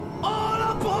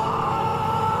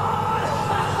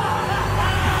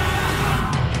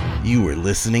You were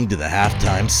listening to the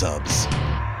Halftime Subs.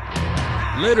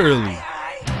 Literally.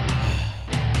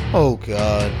 Oh,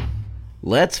 God.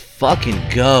 Let's fucking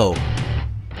go.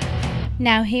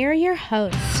 Now here are your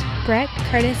hosts, Brett,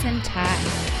 Curtis, and Ty.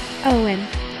 Oh,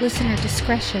 and listener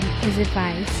discretion is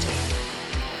advised.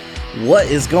 What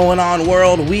is going on,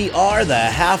 world? We are the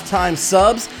Halftime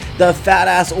Subs. The fat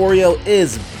ass Oreo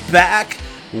is back.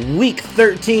 Week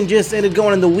 13 just ended,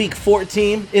 going into week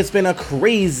 14. It's been a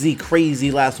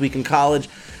crazy last week in college.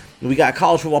 We got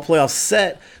college football playoffs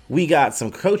set. We got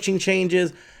some coaching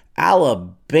changes.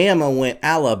 Alabama went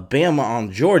Alabama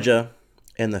on Georgia.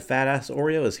 And the fat ass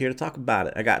Oreo is here to talk about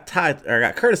it. I got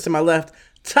Curtis to my left,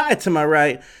 Ty to my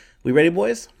right. We ready,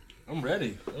 boys? I'm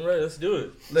ready. Let's do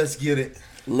it.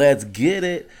 Let's get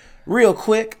it. Real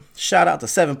quick, shout out to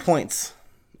 7 Points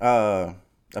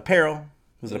Apparel.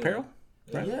 Was it apparel?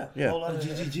 Right? Yeah. Whole lot of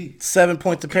GGG. 7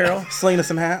 Points Apparel, slinging us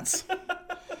some hats.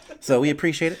 So we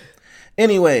appreciate it.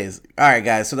 Anyways, all right,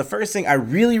 guys. So the first thing I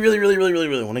really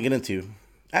want to get into,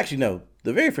 actually, no,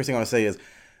 the very first thing I want to say is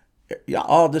y'all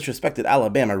all disrespected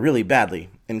Alabama really badly,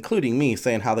 including me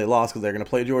saying how they lost because they're going to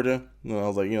play Georgia. And I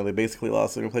was like, they basically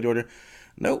lost. They're going to play Georgia.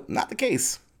 Nope, not the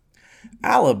case.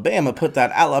 Alabama put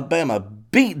that Alabama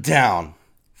beat down.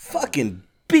 Fucking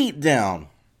beat down.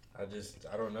 I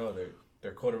don't know.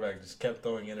 Their quarterback just kept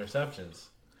throwing interceptions.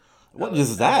 What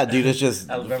is that, dude? It's just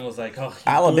Alabama was like,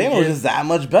 Alabama was just that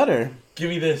much better. Give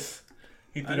me this.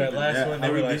 He threw that last one.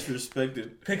 They were like,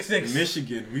 disrespected pick six.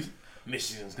 Michigan.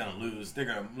 Michigan's gonna lose. They're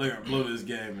gonna blow this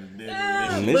game, and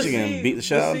then Michigan beat the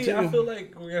shit out too. I feel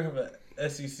like we're gonna have an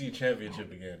SEC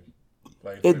championship again.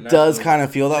 Like it does kind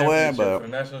of feel that way, but for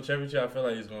national championship, I feel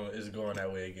like it's going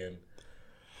that way again.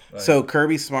 Like, so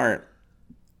Kirby Smart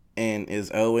is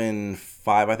 0-5,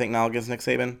 I think, now against Nick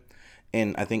Saban.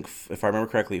 And I think, if I remember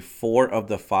correctly, 4 of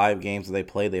the 5 games that they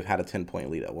played, they've had a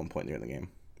 10-point lead at one point during the game.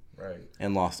 Right.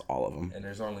 And lost all of them. And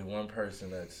there's only one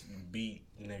person that's beat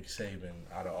Nick Saban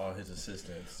out of all his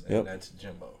assistants, and that's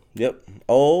Jimbo. Yep.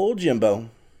 Old Jimbo.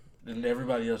 And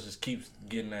everybody else just keeps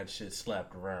getting that shit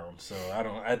slapped around. So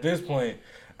at this point,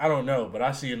 I don't know, but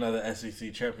I see another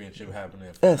SEC championship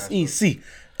happening. SEC.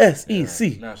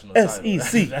 National title.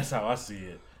 SEC. That's how I see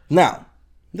it. Now,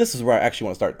 this is where I actually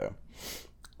want to start, though.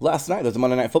 Last night, there's a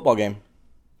Monday Night Football game.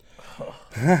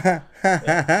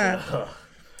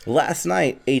 Last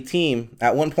night, a team,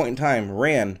 at one point in time,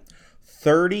 ran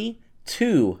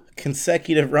 32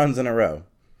 consecutive runs in a row.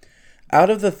 Out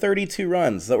of the 32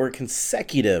 runs that were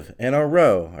consecutive in a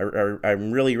row,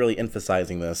 I'm really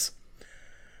emphasizing this.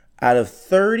 Out of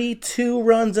 32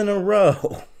 runs in a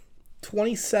row,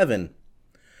 27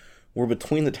 were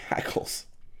between the tackles.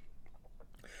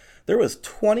 There was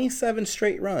 27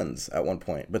 straight runs at one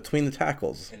point between the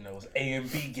tackles. In those A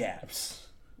and B gaps.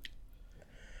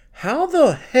 How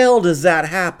the hell does that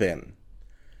happen?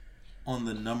 On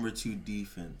the number 2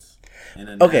 defense in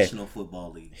a National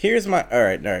Football League. Here's my... All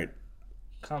right.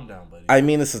 Calm down, buddy. I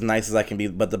mean this as nice as I can be,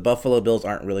 but the Buffalo Bills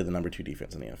aren't really the number 2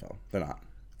 defense in the NFL. They're not.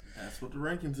 That's what the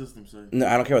ranking system says. No,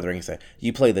 I don't care what the rankings say.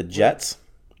 You play the Jets.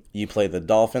 You play the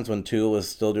Dolphins when Tua was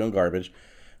still doing garbage.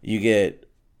 You get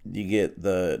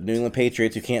the New England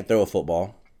Patriots who can't throw a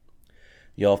football.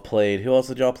 Y'all played... Who else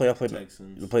did y'all play? Y'all played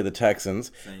Texans. You played the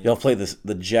Texans. Saints. Y'all played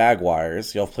the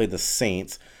Jaguars. Y'all played the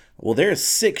Saints. Well, there's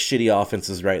 6 shitty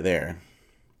offenses right there.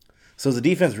 So is the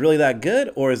defense really that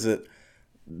good, or is it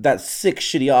that 6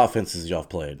 shitty offenses y'all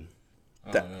played?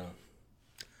 I don't know.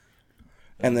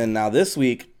 And then now this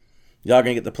week, y'all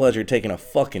gonna get the pleasure of taking a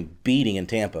fucking beating in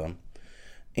Tampa,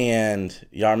 and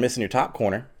y'all are missing your top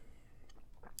corner.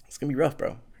 It's gonna be rough,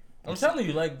 bro. I'm telling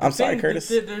you, like, I'm sorry,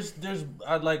 Curtis.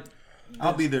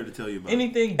 I'll be there to tell you about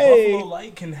anything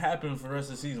Buffalo-like can happen for the rest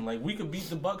of the season. Like, we could beat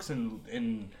the Bucks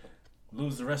and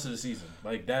lose the rest of the season.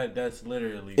 Like, that's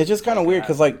literally... It's just kind of weird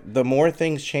because, like, the more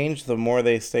things change, the more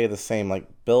they stay the same. Like,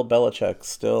 Bill Belichick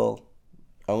still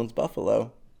owns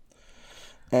Buffalo.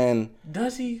 And...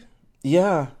 Does he?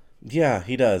 Yeah,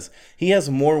 he does. He has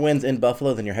more wins in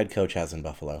Buffalo than your head coach has in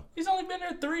Buffalo. He's only been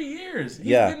there 3 years. He's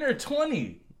Yeah. been there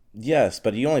 20. Yes,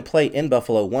 but you only play in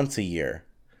Buffalo once a year.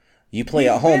 You play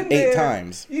at home 8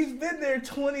 times. He's been there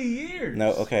 20 years.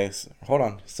 No, okay, so, hold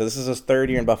on. So this is his 3rd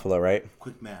year in Buffalo, right?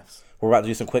 Quick maths. We're about to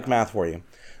do some quick math for you.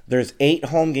 There's 8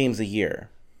 home games a year.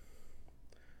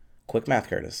 Quick math,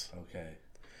 Curtis. Okay.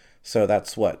 So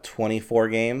that's what, 24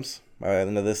 games by the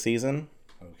end of this season?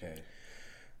 Okay.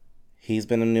 He's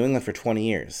been in New England for 20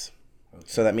 years. Okay.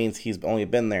 So that means he's only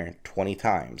been there 20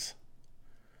 times.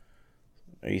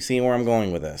 Are you seeing where I'm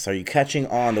going with this? Are you catching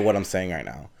on to what I'm saying right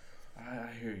now?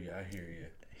 I hear you.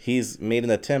 He's made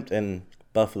an attempt in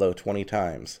Buffalo 20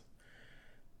 times.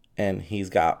 and he's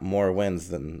got more wins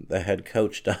than the head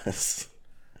coach does.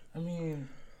 I mean,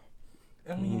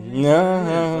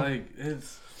 No.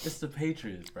 it's the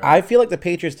Patriots, bro. I feel like the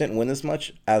Patriots didn't win this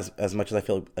much as much as I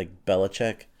feel like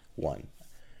Belichick won.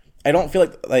 I don't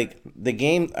feel like the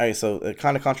game. All right, so it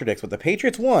kind of contradicts, but the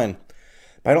Patriots won.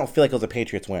 But I don't feel like it was a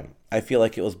Patriots win. I feel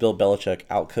like it was Bill Belichick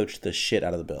outcoached the shit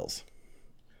out of the Bills.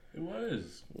 It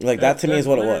was. That to me is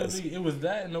what it was. It was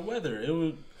that and the weather. It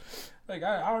was like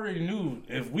I already knew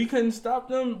if we couldn't stop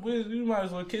them, we might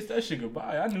as well kiss that shit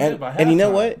goodbye. I knew that by halftime. And you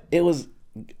know what? It was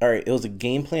all right. It was a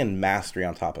game plan mastery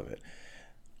on top of it.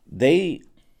 They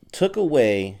took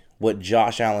away what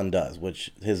Josh Allen does,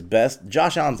 which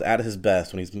Josh Allen's at his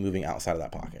best when he's moving outside of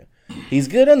that pocket. He's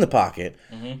good in the pocket,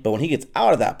 but when he gets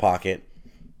out of that pocket,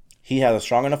 he has a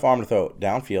strong enough arm to throw it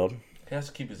downfield. He has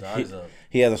to keep his eyes up.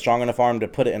 He has a strong enough arm to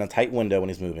put it in a tight window when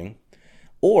he's moving,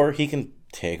 or he can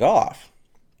take off.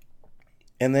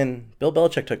 And then Bill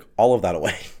Belichick took all of that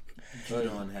away.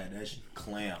 John had that shit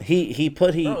clamped.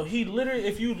 Bro, he literally,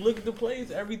 if you look at the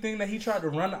plays, everything that he tried to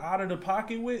run out of the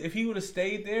pocket with, if he would have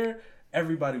stayed there,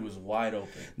 everybody was wide open.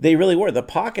 They really were. The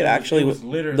pocket was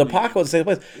literally the pocket was the same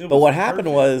place. But what happened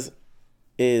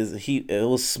it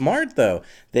was smart though.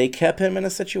 They kept him in a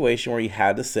situation where he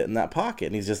had to sit in that pocket,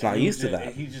 and he's just not used to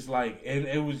that. He just and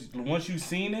it was once you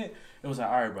seen it, it was like,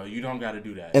 all right, bro, you don't got to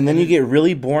do that. And then you get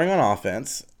really boring on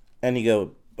offense, and you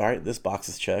go, all right, this box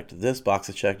is checked. This box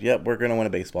is checked. Yep, we're gonna win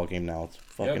a baseball game now. It's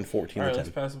fucking 14-10. All right, let's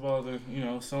pass the ball to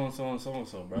so and so and so and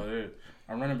so, bro.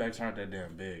 Our running backs aren't that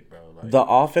damn big, bro. The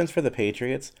offense for the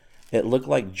Patriots, it looked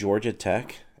like Georgia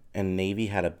Tech and Navy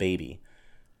had a baby.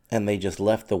 And they just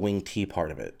left the wing T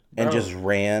part of it and just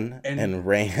ran and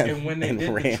ran. And when they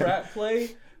did the trap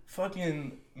play,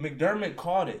 fucking McDermott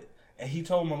caught it. And he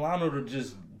told Milano to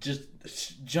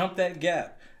just jump that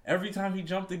gap. Every time he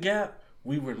jumped the gap,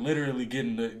 we were literally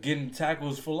getting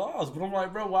tackles for loss. But I'm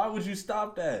like, bro, why would you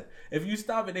stop that? If you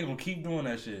stop it, they're going to keep doing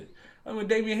that shit. I mean,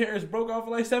 Damian Harris broke off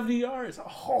for like 70 yards.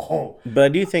 Oh. But I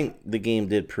do think the game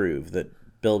did prove that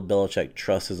Bill Belichick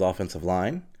trusts his offensive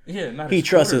line. Yeah, he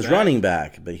trusts his running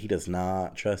back, but he does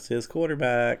not trust his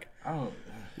quarterback.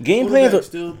 Game plans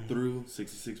still threw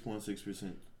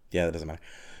 66.6%. Yeah, that doesn't matter.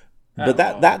 But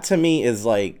that to me is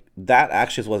that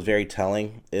actually is what's very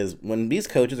telling is when these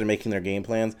coaches are making their game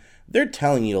plans, they're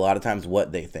telling you a lot of times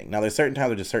what they think. Now, there's certain times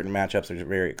where just certain matchups are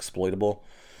very exploitable,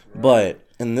 but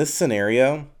in this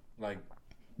scenario,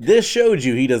 this showed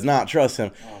you he does not trust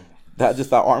him.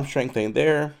 That arm strength ain't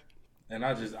there. And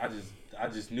I just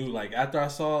knew, after I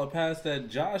saw a pass that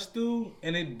Josh threw,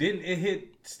 and it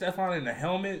hit Stephon in the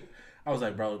helmet, I was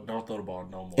like, bro, don't throw the ball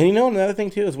no more. And another thing,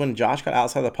 too, is when Josh got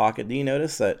outside the pocket, do you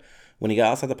notice that when he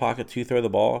got outside the pocket to throw the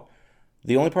ball,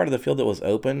 the only part of the field that was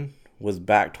open was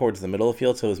back towards the middle of the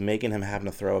field, so it was making him having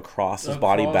to throw across his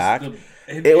body back.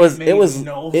 It made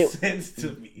no sense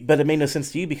to me. But it made no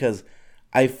sense to you because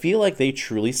I feel like they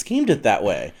truly schemed it that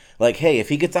way. Hey, if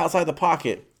he gets outside the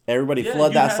pocket, everybody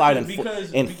flood that side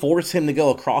and force him to go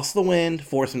across the wind,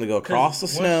 force him to go across the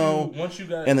snow,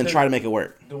 and then try to make it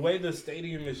work. The way the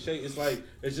stadium is shaped,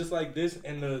 it's just like this,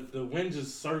 and the wind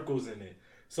just circles in it.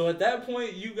 So at that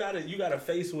point, you gotta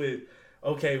face with,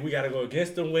 okay, we gotta go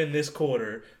against the wind this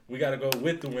quarter. We gotta go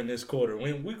with the wind this quarter.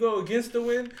 When we go against the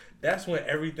wind, that's when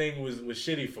everything was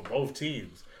shitty for both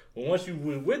teams. But once you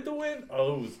went with the wind,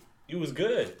 it was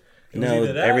good.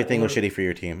 Everything was shitty for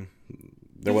your team.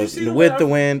 There was with the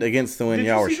wind, against the wind,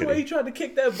 y'all were shitty. Did you see the way he tried to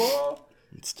kick that ball?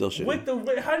 It's still shitty. With the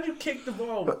wind, how did you kick the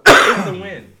ball with the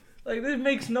wind? This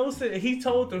makes no sense. He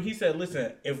told them, he said,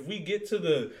 listen, if we get to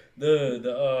the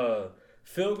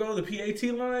field goal, the PAT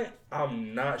line,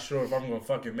 I'm not sure if I'm going to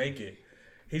fucking make it.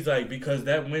 He's like, because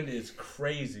that wind is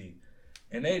crazy.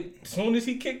 And as soon as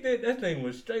he kicked it, that thing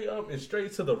went straight up and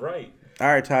straight to the right. All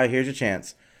right, Ty, here's your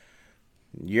chance.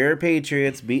 Your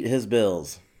Patriots beat his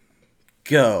Bills.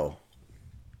 Go.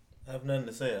 I have nothing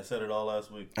to say. I said it all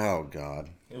last week. Oh, God.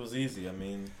 It was easy. I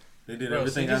mean, they did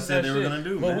everything I said they were going to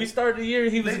do, When we started the year,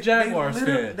 he was a Jaguars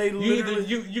fan.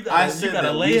 You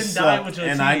gotta lay and die with your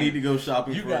team. And I need to go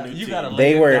shopping for a new team.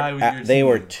 They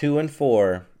were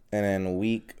 2-4 and in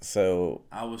week, so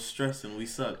I was stressing. We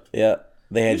sucked. Yeah.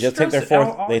 They had just took their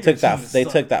fourth. They took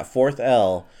that fourth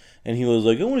L. And he was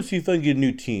like, I want to see if I can get a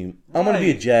new team. I'm going to be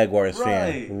a Jaguars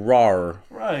fan. Rawr.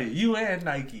 Right. You and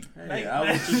Nike. Hey,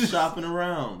 I was just shopping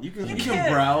around. You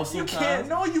can browse sometimes. You can't.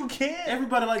 No, you can't.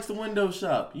 Everybody likes to window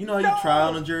shop. You know how you try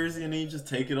on a jersey and then you just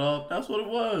take it off? That's what it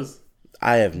was.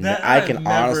 I can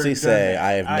honestly say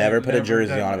I have never put a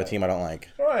jersey on of a team I don't like.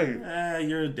 Right.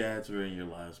 Your dad's were in your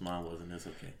lives. Mine wasn't. It's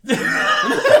okay.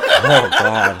 Oh,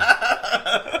 God.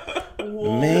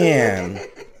 Whoa. Man.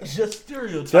 Just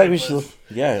stereotype. feel like we should,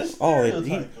 yeah. Just Oh,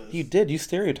 stereotype us. you did. You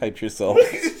stereotyped yourself.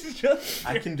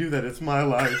 I can do that. It's my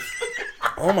life.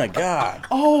 Oh my god.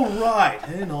 All right,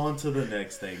 and on to the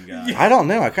next thing, guys. I don't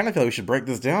know. I kind of feel like we should break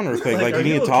this down real quick. Like, are you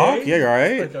need you to talk? okay? Yeah, you're all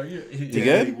right. Like, are you You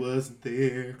Daddy good? wasn't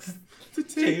there to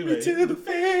take Anyway. me to the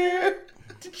fair.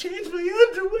 to change my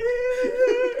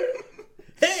underwear?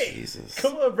 Hey, Jesus.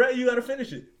 come on, Brett, you gotta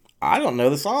finish it. I don't know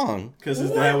the song. Because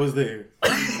his dad was there.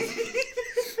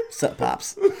 Sup,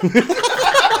 pops?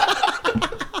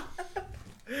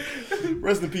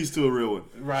 Rest in peace to a real one.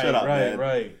 Right, Shut up, man.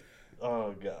 right.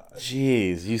 Oh god.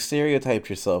 Jeez, you stereotyped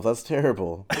yourself. That's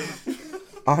terrible.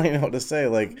 I don't even know what to say.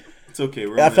 Like, It's okay.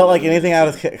 I felt like anything out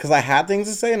of because I had things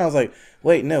to say, and I was like,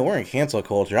 "Wait, no, we're in cancel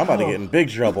culture. I'm about to get in big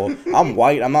trouble. I'm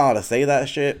white. I'm not allowed to say that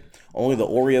shit. Only the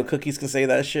Oreo cookies can say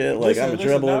that shit. Like, I'm in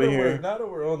trouble over here." Now that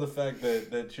we're on the fact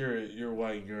that you're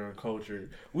white, you're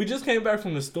uncultured. We just came back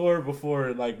from the store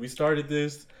before we started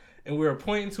this, and we were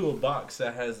pointing to a box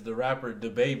that has the rapper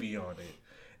DaBaby on it,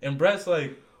 and Brett's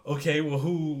like, "Okay, well,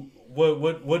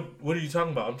 what are you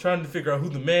talking about? I'm trying to figure out who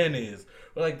the man is."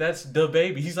 We're like, "That's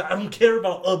DaBaby." He's like, "I don't care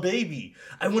about a baby.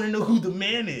 I want to know who the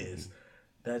man is."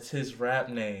 That's his rap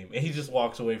name, and he just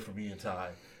walks away from me and Ty.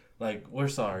 Like, we're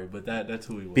sorry, but that's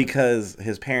who he was. Because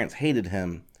his parents hated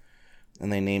him,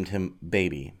 and they named him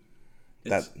Baby.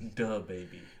 It's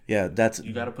DaBaby. Yeah, that's.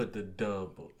 You gotta put the dub.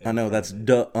 I know that's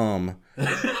Get the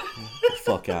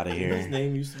fuck out of His here.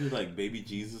 name used to be like Baby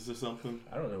Jesus or something.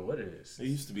 I don't know what it is. It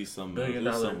used to be some Billion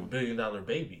dollar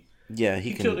baby. Yeah,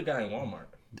 He can. killed a guy in Walmart.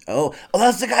 Oh,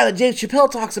 that's the guy that Dave Chappelle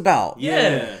talks about.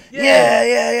 Yeah.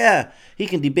 Yeah. He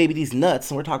can debaby these nuts,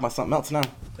 and we're talking about something else now.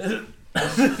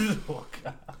 Oh,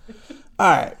 God. All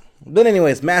right. But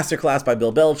anyways, Masterclass by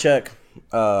Bill Belichick.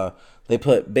 They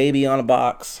put Baby on a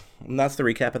box. And that's the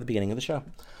recap at the beginning of the show.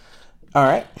 All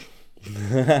right.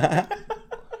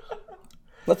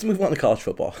 Let's move on to college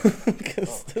football.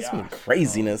 Because there's some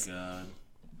craziness. Oh, God.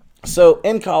 So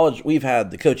in college, we've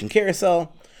had the coaching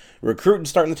carousel, recruiting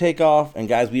starting to take off, and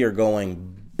guys, we are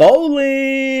going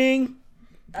bowling.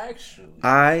 Actually,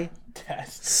 I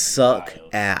that's suck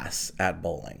wild. ass at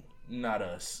bowling. Not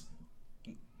us.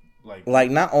 Like,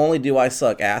 not only do I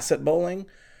suck ass at bowling,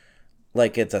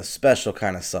 like, it's a special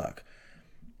kind of suck.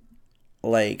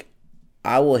 Like,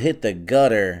 I will hit the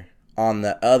gutter on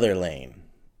the other lane.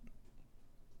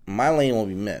 My lane will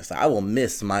be missed. I will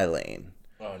miss my lane.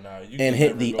 Oh, no. And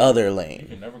hit the other lane. You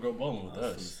can never go bowling with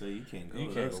us. So you can't go. You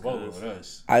with can't us, go bowling 'cause with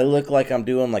us. I look like I'm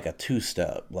doing like a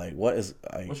two-step. Like, what is...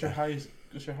 What's your highest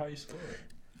score?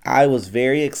 I was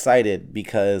very excited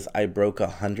because I broke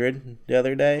 100 the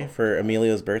other day for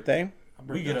Emilio's birthday.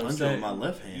 We get 100 upset. on my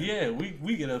left hand. Yeah,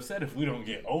 we get upset if we don't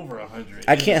get over 100.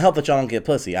 I can't help that y'all don't get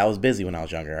pussy. I was busy when I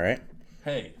was younger, all right?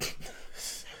 Hey.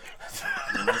 That's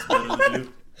better than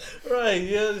you. Right,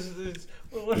 yeah.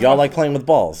 Y'all like playing with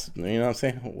balls. You know what I'm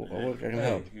saying? What can I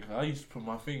help? Hey, I used to put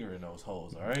my finger in those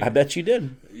holes, all right? I bet you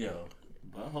did. Yo.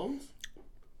 Buttholes?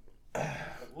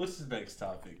 What's the next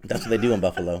topic? That's what they do in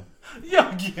Buffalo.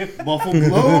 Yo, get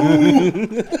Buffalo!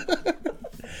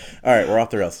 All right, we're off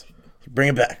the rails. Bring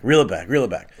it back. Reel it back.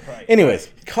 Right, Anyways,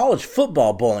 college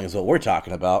football bowling is what we're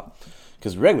talking about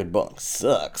because regular bowling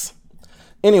sucks.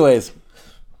 Anyways,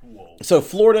 so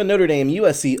Florida, Notre Dame,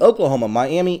 USC, Oklahoma,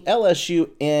 Miami, LSU,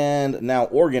 and now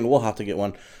Oregon will have to get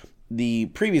one. The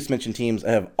previous mentioned teams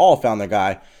have all found their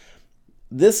guy.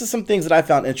 This is some things that I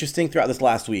found interesting throughout this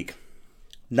last week.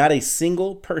 Not a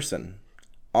single person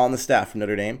on the staff from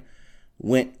Notre Dame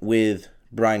went with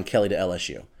Brian Kelly to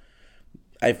LSU.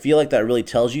 I feel like that really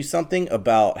tells you something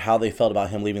about how they felt about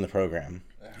him leaving the program.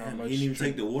 He didn't even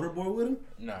take the water boy with him?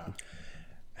 Nah.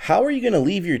 How are you going to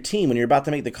leave your team when you're about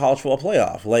to make the college football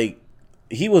playoff? Like,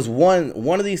 he was one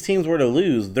of these teams were to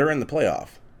lose, they're in the playoff.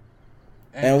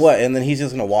 And what? And then he's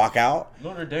just going to walk out?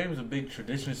 Notre Dame's a big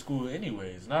tradition school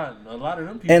anyways. Not a lot of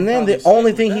them people. And then probably the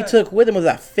only stick thing with he that. took with him was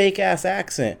that fake-ass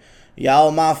accent.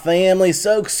 Y'all, my family,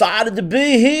 so excited to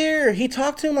be here. He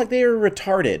talked to him like they were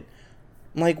retarded.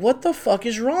 I'm like, what the fuck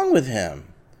is wrong with him?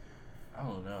 I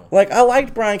don't know. Like, I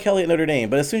liked Brian Kelly at Notre Dame,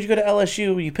 but as soon as you go to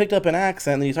LSU, you picked up an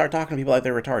accent and you start talking to people like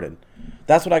they're retarded.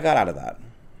 That's what I got out of that.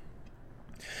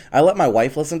 I let my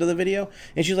wife listen to the video,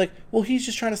 and she's like, well, he's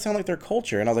just trying to sound like their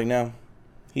culture. And I was like, no.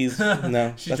 No,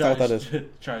 that's not what that is.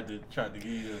 Tried to give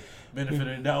you the benefit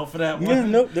of the doubt for that one. Yeah,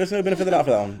 nope, there's no benefit of the doubt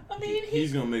for that one. I mean,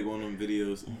 He's going to make one of them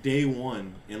videos. Day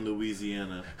 1 in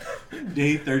Louisiana.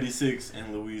 Day 36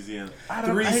 in Louisiana.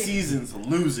 3 seasons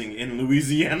losing in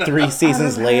Louisiana. 3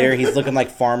 seasons later, he's looking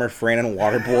like Farmer Fran and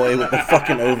Waterboy with the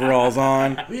fucking overalls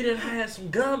on. we done had some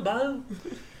gumbo.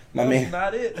 My man. That's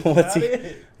not it. What's Not he?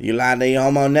 it. You like the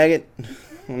homo nugget?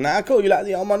 Nah, cool. You like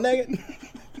the homo nugget?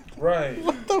 Right.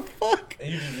 What the fuck?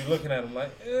 And you just be looking at him like,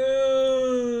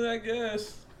 I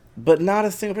guess. But not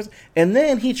a single person. And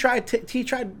then he tried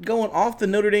going off the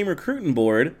Notre Dame recruiting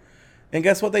board, and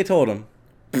guess what they told him?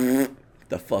 Get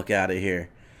the fuck out of here.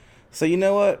 So you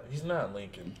know what? He's not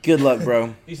Lincoln. Good luck,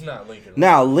 bro. He's not Lincoln.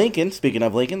 Now, Lincoln, speaking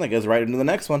of Lincoln, that goes right into the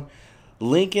next one.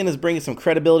 Lincoln is bringing some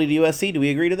credibility to USC. Do we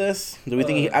agree to this? Do we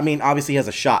think I mean, obviously he has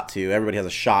a shot to. Everybody has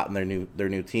a shot in their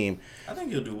new team. I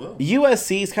think he'll do well.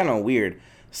 USC is kind of weird.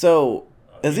 So,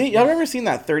 y'all ever seen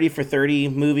that 30 for 30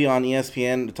 movie on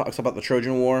ESPN? It talks about the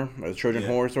Trojan War, or the Trojan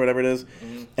Horse, or whatever it is.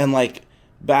 Mm-hmm. And, like,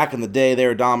 back in the day, they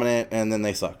were dominant, and then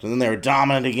they sucked. And then they were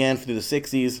dominant again through the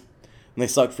 60s, and they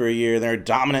sucked for a year. They were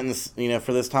dominant,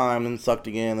 for this time, and sucked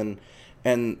again.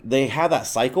 And they had that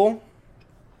cycle.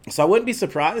 So I wouldn't be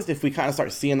surprised if we kind of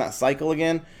start seeing that cycle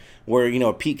again,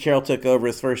 where, Pete Carroll took over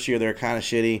his first year, they were kind of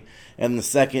shitty. And the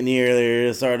second year,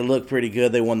 they started to look pretty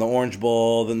good. They won the Orange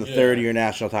Bowl, then the third year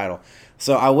national title.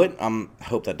 So I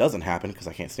hope that doesn't happen because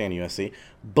I can't stand USC.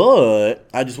 But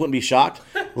I just wouldn't be shocked.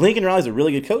 Lincoln Riley's a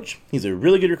really good coach. He's a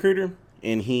really good recruiter.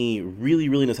 And he really,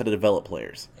 really knows how to develop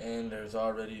players. And there's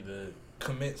already the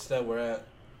commits that were at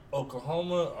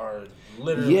Oklahoma are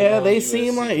literally they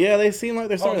seem like they're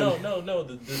starting. No.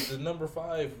 The number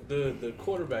 5, the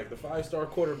quarterback, the 5-star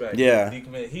quarterback. Yeah.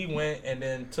 He went and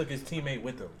then took his teammate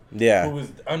with him. Yeah. Who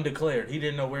was undeclared. He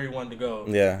didn't know where he wanted to go.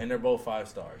 Yeah. And they're both 5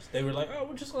 stars. They were like, oh,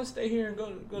 we're just gonna stay here and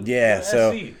go yeah, to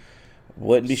so SC.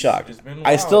 Wouldn't be shocked. It's been I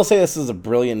wild. still say this is a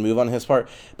brilliant move on his part.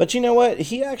 But you know what?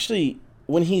 He actually,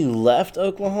 when he left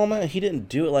Oklahoma, he didn't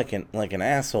do it like an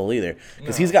asshole either.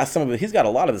 Because he's got a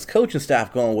lot of his coaching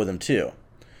staff going with him too.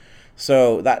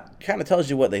 So that kind of tells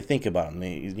you what they think about him.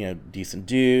 He's, decent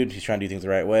dude. He's trying to do things the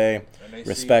right way.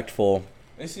 Respectful.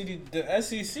 They see the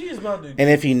SEC is about to. And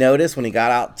if you notice, when he got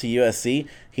out to USC,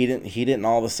 he didn't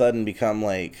all of a sudden become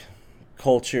like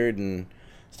cultured and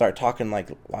start talking like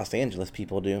Los Angeles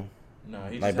people do. No,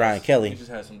 he like Brian Kelly. He just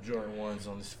had some Jordan 1s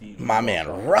on his feet. My man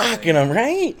rocking them,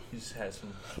 right? He just had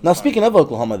some. Now, speaking of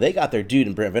Oklahoma, they got their dude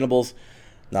in Brent Venables.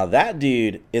 Now, that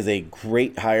dude is a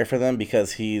great hire for them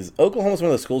because Oklahoma's one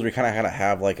of those schools where you kind of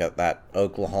have like that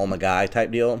Oklahoma guy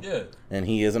type deal. Yeah. And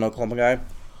he is an Oklahoma guy.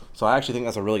 So I actually think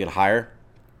that's a really good hire.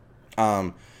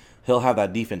 He'll have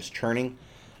that defense churning.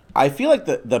 I feel like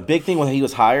the big thing when he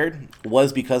was hired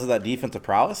was because of that defensive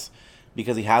prowess,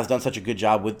 because he has done such a good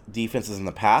job with defenses in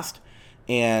the past.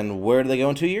 And where do they go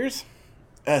in 2 years?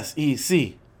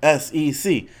 SEC.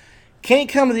 Can't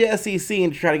come to the SEC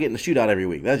and try to get in the shootout every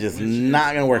week. That's just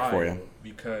not going to work for you.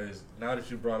 Because now that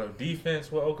you brought up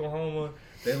defense with Oklahoma,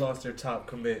 they lost their top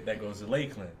commit that goes to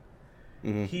Lakeland.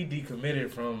 Mm-hmm. He decommitted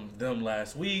from them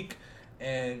last week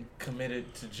and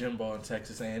committed to Jimbo in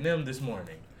Texas A&M this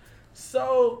morning.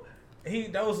 So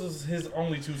those was his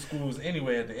only 2 schools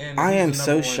anyway at the end. I am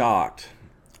so shocked.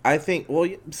 I think,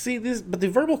 see, but the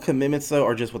verbal commitments, though,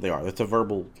 are just what they are. It's a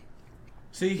verbal.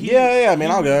 See,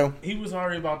 I'll go. He was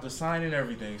already about to sign and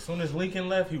everything. As soon as Lincoln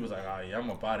left, he was like, oh, yeah, I'm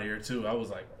up out of here, too. I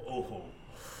was like, oh.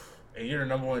 And you're the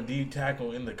number 1 D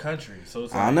tackle in the country. So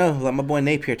it's like, I know. Let my boy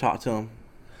Napier talk to him.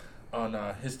 Oh,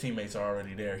 no, his teammates are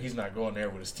already there. He's not going there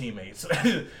with his teammates.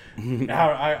 I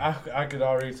could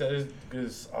already tell this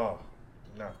because,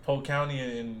 Polk County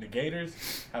and the Gators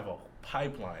have a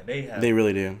pipeline. They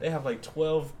really do. They have like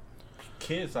 12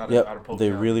 kids out of Polk County.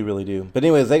 They really, really do. But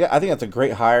anyways, I think that's a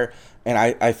great hire, and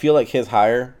I feel like his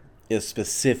hire is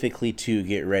specifically to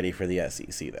get ready for the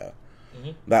SEC, though.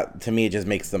 Mm-hmm. That, to me, it just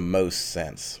makes the most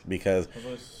sense because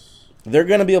they're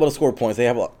going to be able to score points. They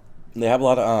have a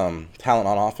lot of talent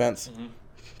on offense. Mm-hmm.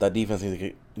 That defense needs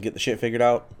to get the shit figured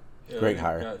out. Yeah, great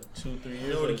hire. Got 2-3 years.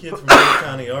 You know where the kids from Polk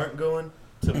County aren't going?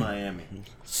 To Miami.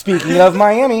 Speaking of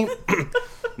Miami,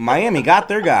 Miami got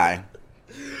their guy.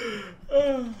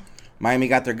 Miami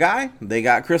got their guy. They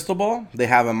got Cristobal. They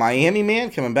have a Miami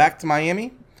man coming back to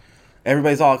Miami.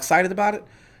 Everybody's all excited about it.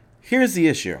 Here's the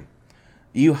issue.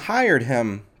 You hired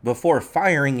him before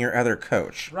firing your other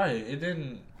coach. Right. It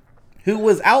didn't. Who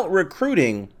was out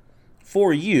recruiting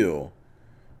for you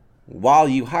while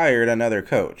you hired another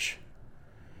coach.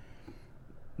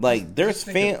 Like,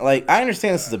 I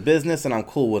understand this is a business, and I'm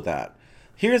cool with that.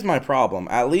 Here's my problem.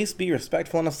 At least be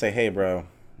respectful enough to say, hey, bro,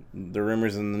 the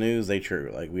rumors in the news, they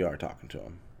true. Like, we are talking to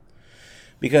him.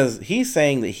 Because he's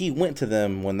saying that he went to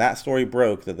them when that story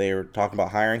broke, that they were talking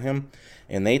about hiring him,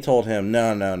 and they told him,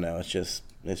 no, it's just,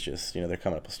 they're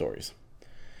coming up with stories.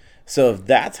 So if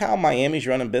that's how Miami's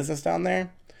running business down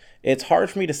there, it's hard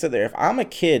for me to sit there. If I'm a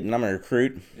kid and I'm a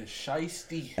recruit, it's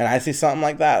shiesty, and I see something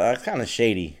like that, that's kind of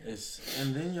shady.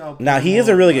 And then y'all. Now he is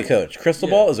a really good coach.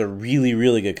 Cristobal is a really,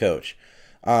 really good coach,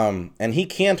 and he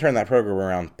can turn that program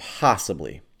around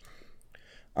possibly.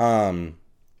 To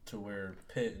to where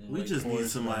Pitt and We Wake just need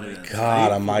Forest somebody gonna that's make- God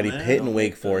faithful, almighty, man. Pitt and Don't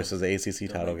Wake make Forest the- is the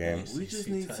ACC title make the game. We just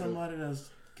ACC need title. somebody that's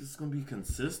going to be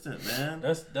consistent, man.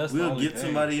 That's the We'll only get thing.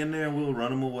 somebody in there and we'll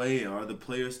run them away, or the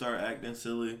players start acting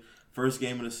silly. First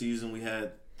game of the season, we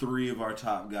had 3 of our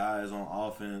top guys on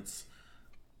offense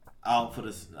out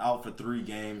for 3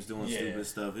 games doing stupid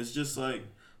stuff. It's just like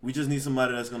we just need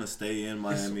somebody that's going to stay in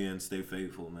Miami and stay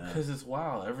faithful, man. Because it's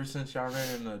wild. Ever since y'all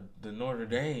ran in the Notre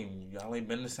Dame, y'all ain't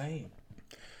been the same.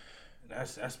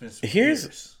 That's been some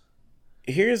years.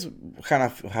 Here's kind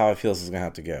of how I feel this is going to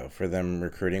have to go for them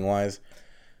recruiting wise.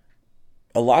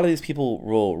 A lot of these people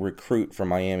will recruit from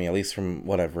Miami, at least from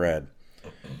what I've read.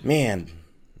 Man,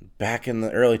 back in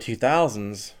the early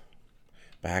 2000s,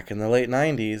 back in the late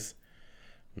 90s,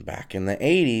 back in the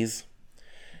 80s,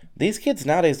 these kids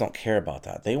nowadays don't care about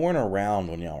that. They weren't around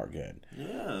when y'all were good.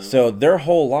 Yeah. So their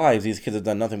whole lives, these kids have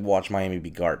done nothing but watch Miami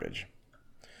be garbage.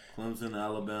 Clemson,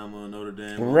 Alabama, Notre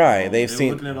Dame. Right. They're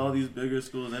seen. looking at all these bigger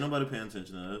schools. Ain't nobody paying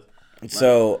attention to us.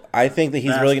 So I think that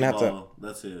he's really gonna have to. Basketball,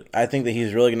 that's it. I think that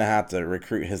he's really gonna have to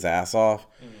recruit his ass off,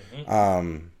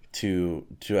 to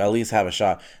at least have a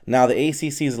shot. Now the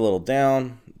ACC is a little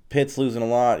down. Pitt's losing a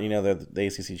lot. You know, they're the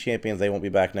ACC champions. They won't be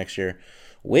back next year.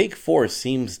 Wake Forest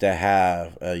seems to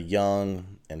have a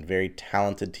young and very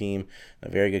talented team, a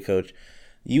very good coach.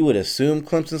 You would assume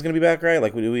Clemson's going to be back, right?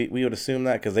 Like we would assume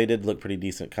that because they did look pretty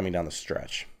decent coming down the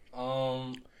stretch.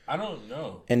 I don't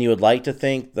know. And you would like to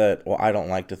think that. Well, I don't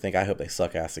like to think. I hope they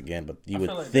suck ass again. But you would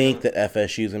like think that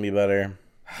FSU's going to be better.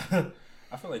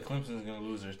 I feel like Clemson's gonna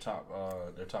lose their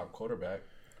top quarterback.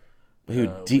 Who?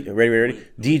 Ready?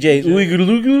 DJ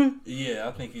Uigalugulu? Yeah,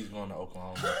 I think he's going to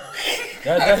Oklahoma.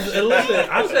 Listen,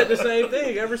 I said the same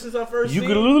thing ever since I first seen.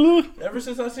 Uigalugulu? Ever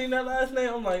since I seen that last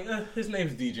name, I'm like, his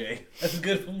name's DJ. That's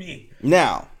good for me.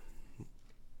 Now,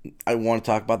 I want to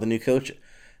talk about the new coach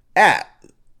at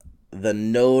the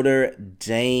Notre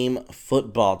Dame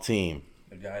football team.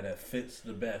 The guy that fits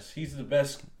the best. He's the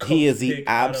best coach He is the pick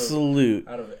absolute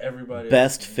out of everybody.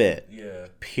 best fit. Yeah.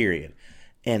 Period.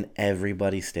 And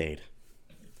everybody stayed.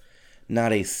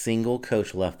 Not a single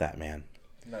coach left that man.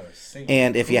 Not a single.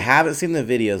 And if you haven't seen the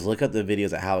videos, look up the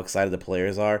videos at how excited the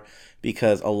players are,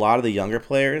 because a lot of the younger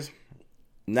players,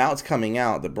 now it's coming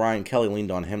out that Brian Kelly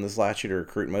leaned on him this last year to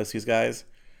recruit most of these guys.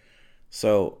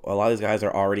 So a lot of these guys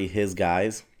are already his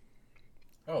guys.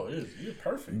 Oh, you're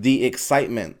perfect. The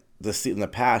excitement, the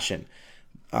passion,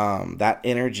 that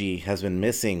energy has been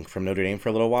missing from Notre Dame for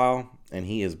a little while, and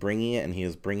he is bringing it, and he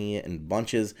is bringing it in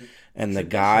bunches, and the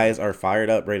guys are fired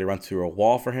up, ready to run through a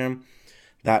wall for him.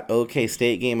 That OK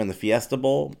State game in the Fiesta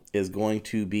Bowl is going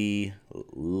to be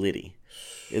litty.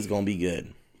 It's going to be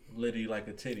good. Litty like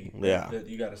a titty. Yeah.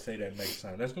 You got to say that next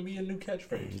time. That's going to be a new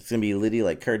catchphrase. It's going to be litty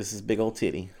like Curtis's big old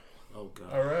titty. Oh,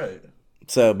 God. All right.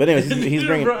 So, but anyways, he's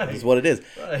bringing Right. It's what it is.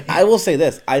 Right. I will say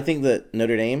this. I think that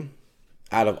Notre Dame,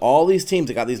 out of all these teams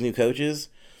that got these new coaches,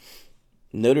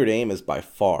 Notre Dame is by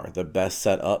far the best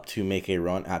set up to make a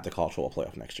run at the college football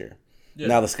playoff next year. Yeah.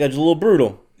 Now, the schedule's a little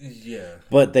brutal, Yeah.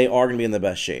 but they are going to be in the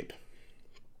best shape.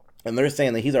 And they're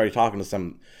saying that he's already talking to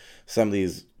some of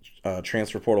these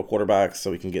transfer portal quarterbacks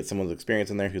so we can get someone's experience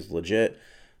in there who's legit.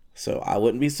 So I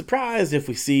wouldn't be surprised if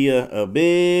we see a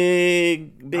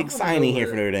big signing here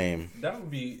for Notre Dame.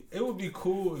 It would be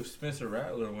cool if Spencer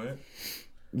Rattler went.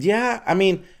 Yeah, I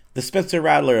mean, the Spencer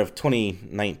Rattler of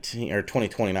 2019 or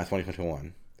 2020, not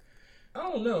 2021. I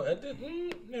don't know.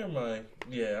 Never mind.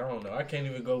 Yeah, I don't know. I can't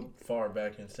even go far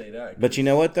back and say that. But you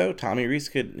know what though? Tommy Reese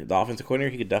the offensive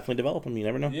coordinator, he could definitely develop him. You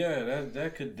never know. Yeah,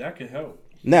 that could help.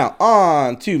 Now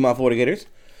on to my Florida Gators.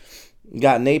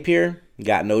 Got Napier,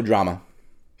 got no drama.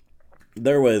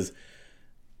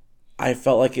 I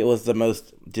felt like it was the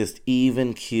most just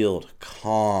even keeled,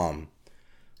 calm.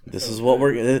 This is what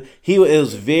it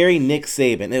was very Nick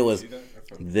Saban. It was,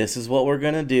 this is what we're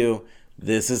gonna do.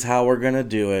 This is how we're gonna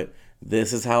do it.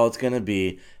 This is how it's gonna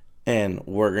be, and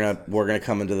we're gonna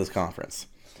come into this conference.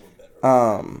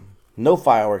 No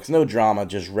fireworks, no drama,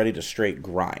 just ready to straight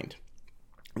grind.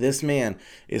 This man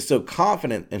is so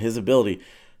confident in his ability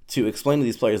to explain to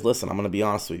these players, listen, I'm going to be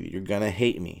honest with you. You're going to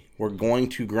hate me. We're going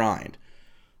to grind.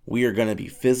 We are going to be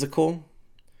physical.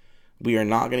 We are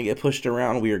not going to get pushed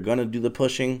around. We are going to do the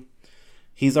pushing.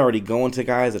 He's already going to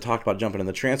guys that talked about jumping in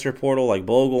the transfer portal like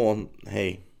Bogle. And,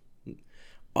 hey,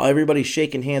 everybody's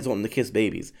shaking hands wanting to kiss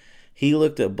babies. He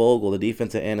looked at Bogle, the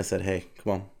defensive end, and said, hey,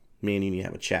 come on. Me and you need to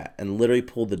have a chat. And literally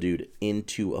pulled the dude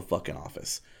into a fucking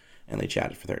office. And they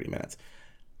chatted for 30 minutes.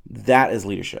 That is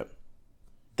leadership.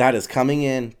 That is coming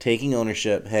in, taking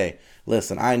ownership. Hey,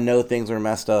 listen, I know things were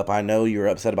messed up. I know you're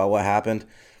upset about what happened.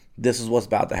 This is what's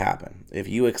about to happen. If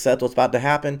you accept what's about to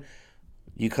happen,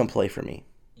 you come play for me.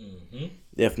 Mm-hmm.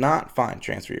 If not, fine,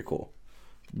 transfer, you're cool.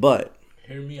 But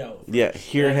hear me out. Yeah,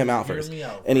 hear him out first. Me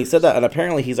out and he said that, and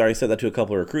apparently he's already said that to a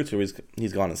couple of recruits who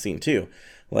he's gone and seen too.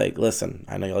 Like, listen,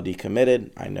 I know y'all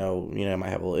decommitted. I know, I might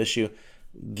have a little issue.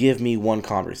 Give me one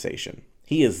conversation.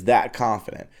 He is that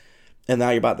confident. And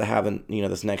now you're about to have,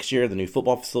 this next year, the new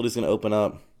football facility is going to open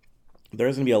up.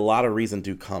 There's going to be a lot of reason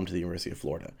to come to the University of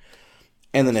Florida.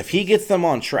 And then if he gets them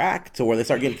on track to where they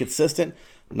start getting consistent,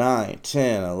 9,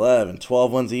 10, 11,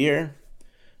 12 wins a year,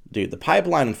 dude, the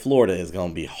pipeline in Florida is going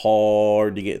to be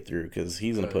hard to get through because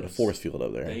he's going to put a force field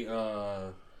up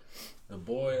there. The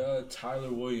boy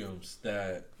Tyler Williams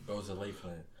that goes to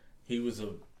Lakeland, he was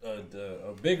a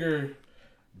bigger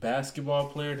basketball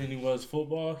player than he was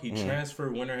football. He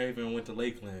transferred Winter Haven and went to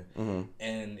Lakeland,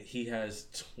 and he has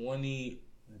 20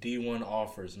 D1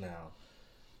 offers now.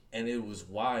 And it was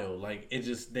wild. Like, they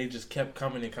just kept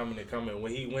coming and coming and coming.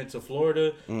 When he went to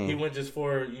Florida, he went just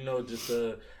for, just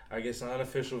an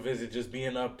unofficial visit, just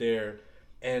being up there.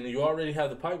 And you already have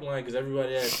the pipeline because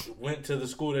everybody that went to the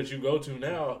school that you go to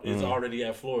now is already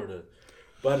at Florida.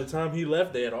 By the time he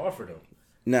left, they had offered him.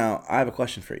 Now, I have a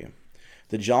question for you.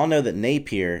 Did y'all know that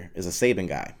Napier is a Saban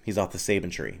guy? He's off the Saban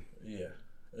tree. Yeah,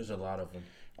 there's a lot of them.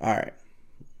 All right.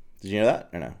 Did you know that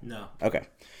or no? No. Okay.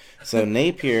 So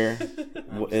Napier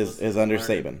is under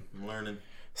Saban. I'm learning.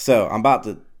 So I'm about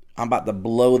to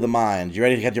blow the mind. You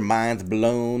ready to get your minds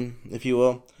blown, if you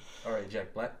will? All right,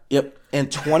 Jack Black. Yep. In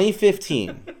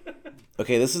 2015,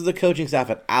 okay, this is the coaching staff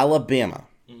at Alabama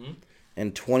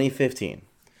in 2015.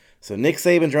 So Nick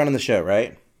Saban's running the show,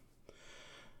 right?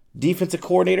 Defensive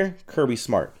coordinator, Kirby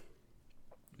Smart.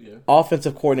 Yeah.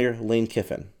 Offensive coordinator, Lane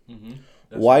Kiffin.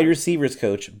 Wide receivers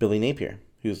coach, Billy Napier,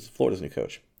 who's Florida's new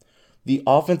coach. The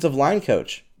offensive line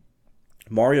coach,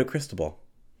 Mario Cristobal.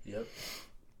 Yep.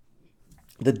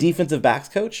 The defensive backs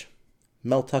coach,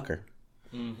 Mel Tucker.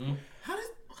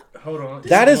 Hold on.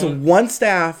 That is one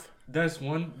staff. That's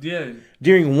one, yeah.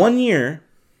 During 1 year.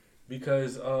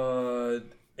 Because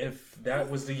if that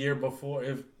was the year before,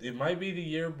 if it might be the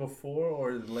year before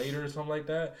or later or something like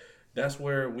that, that's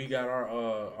where we got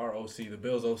our OC, the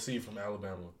Bills OC from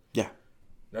Alabama. Yeah.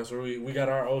 That's where we got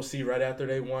our OC right after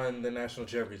they won the national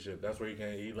championship. That's where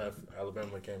he left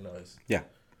Alabama and came to us. Yeah.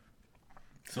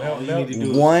 So all you need to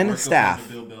do is one work staff.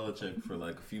 up under Bill Belichick for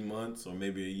like a few months or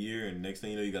maybe a year, and next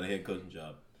thing you know, you got a head coaching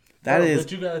job.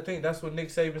 But you got to think, that's what Nick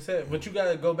Saban said. But you got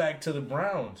to go back to the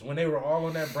Browns. When they were all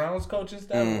on that Browns coaching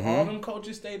staff, when all them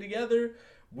coaches stayed together,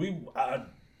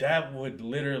 that would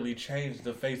literally change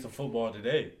the face of football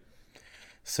today.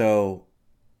 So,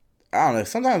 I don't know.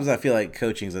 Sometimes I feel like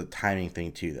coaching is a timing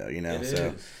thing too, though, It so.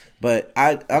 is. But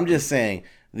I'm just saying,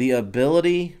 the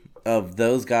ability of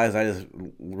those guys I just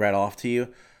read off to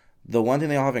you, the one thing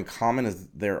they all have in common is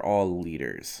they're all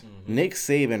leaders. Nick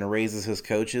Saban raises his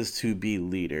coaches to be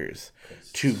leaders,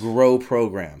 to grow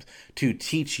programs, to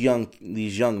teach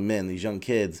these young men, these young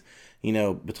kids,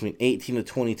 between 18 to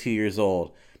 22 years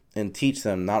old, and teach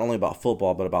them not only about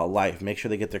football but about life. Make sure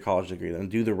they get their college degree and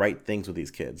do the right things with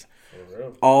these kids. For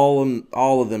real.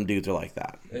 All of them dudes are like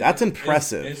that. That's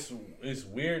impressive. It's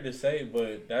weird to say,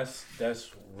 but that's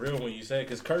real when you say it.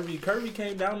 Because Kirby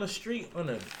came down the street on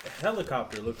a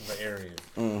helicopter looking for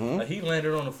Arian. Like, he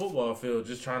landed on the football field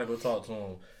just trying to go talk to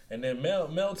him. And then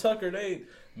Mel Tucker,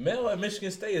 Mel at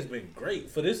Michigan State has been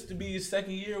great. For this to be his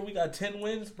second year, we got 10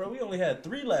 wins, bro. We only had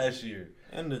 3 last year.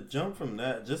 And to jump from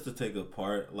that, just to take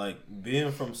apart, like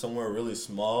being from somewhere really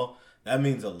small, that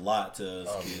means a lot to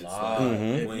us kids.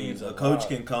 Like, when a coach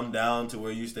can come down to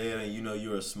where you stay at and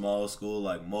you're a small school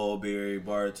like Mulberry,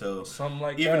 Bartow. Something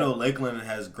like Even that. though Lakeland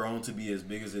has grown to be as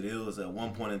big as it is at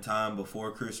one point in time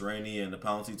before Chris Rainey and the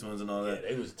Pouncey twins and all that.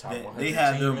 They was top 100 They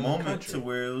had their team in the moment country. to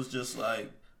where it was just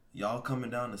like, y'all coming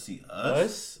down to see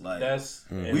us? Like,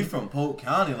 we from Polk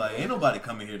County. Like, ain't nobody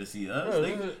coming here to see us. Bro,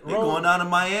 they going down to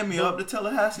Miami up to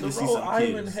Tallahassee to see some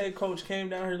Island kids. head coach came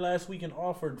down here last week and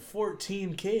offered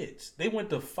 14 kids. They went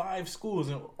to 5 schools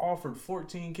and offered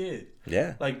 14 kids.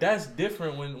 Yeah. Like, that's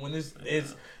different when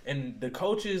it's and the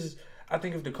coaches. I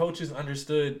think if the coaches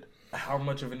understood how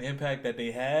much of an impact that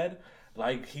they had,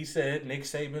 like he said, Nick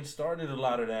Saban started a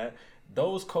lot of that.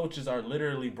 Those coaches are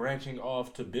literally branching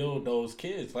off to build those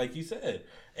kids, like you said,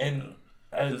 and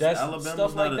that's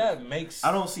stuff like that makes.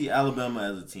 I don't see Alabama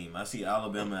as a team. I see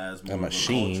Alabama as more A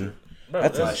machine. of a culture. Bro,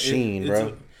 That's a machine,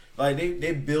 bro. Like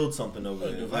they build something over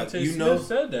there. Like, Smith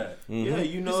said that. Yeah,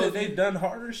 He said they've done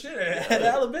harder shit at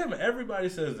Alabama. Everybody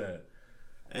says that.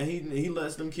 And he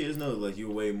lets them kids know, like, you're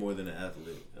way more than an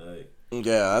athlete. Like,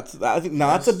 Yeah,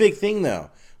 that's a big thing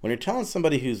though. When you're telling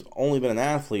somebody who's only been an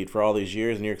athlete for all these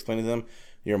years and you're explaining to them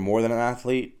you're more than an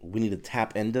athlete, we need to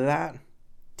tap into that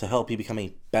to help you become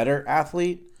a better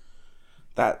athlete.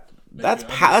 That's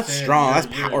understand strong. That's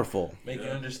you're- powerful. Make you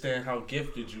understand how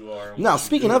gifted you are. Now,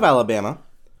 speaking of Alabama,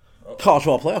 college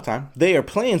football playoff time. They are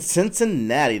playing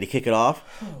Cincinnati to kick it off.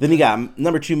 Then you got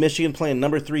number 2 Michigan playing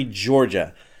number 3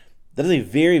 Georgia. That is a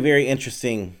very, very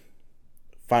interesting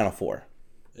Final Four.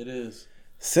 It is.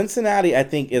 Cincinnati, I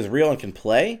think, is real and can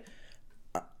play.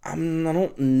 I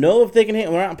don't know if they can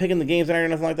hang. We're not picking the games tonight or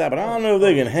nothing like that, but I don't know if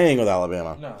they can hang with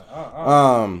Alabama.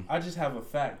 No, I just have a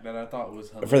fact that I thought was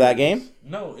hilarious. For that game?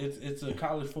 No, it's a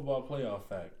college football playoff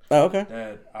fact. Oh, okay.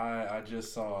 That I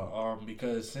just saw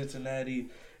because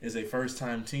Cincinnati is a first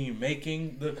time team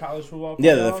making the college football playoff.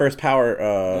 Yeah, the first power.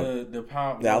 outside the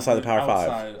Power Five.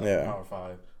 Outside of Yeah. the Power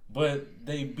Five. But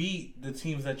they beat the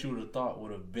teams that you would have thought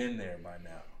would have been there by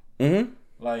now. Mm-hmm.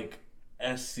 Like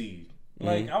SC.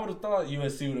 Like, I would have thought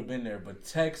USC would have been there, but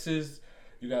Texas,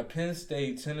 you got Penn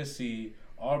State, Tennessee,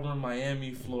 Auburn,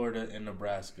 Miami, Florida, and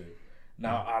Nebraska.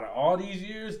 Now, out of all these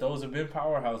years, those have been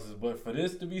powerhouses, but for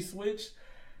this to be switched,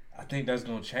 I think that's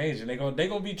going to change, and they're going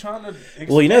to be trying to expand.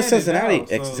 Well, you know, Cincinnati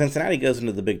Cincinnati goes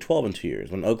into the Big 12 in 2 years.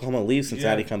 When Oklahoma leaves,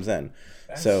 Cincinnati comes in.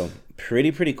 So,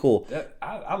 pretty cool.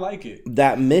 I like it.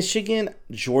 That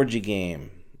Michigan-Georgia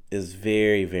game is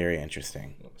very, very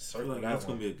interesting. I feel like that's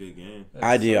going to be a good game.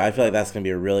 I do. I feel like that's going to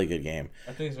be a really good game.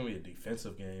 I think it's going to be a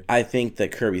defensive game. I think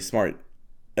that Kirby Smart,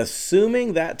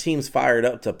 assuming that team's fired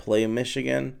up to play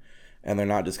Michigan and they're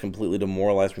not just completely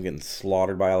demoralized from getting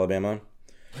slaughtered by Alabama,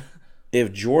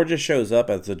 if Georgia shows up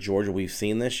as the Georgia we've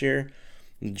seen this year,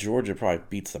 Georgia probably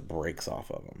beats the brakes off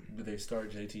of them. Do they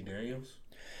start JT Daniels?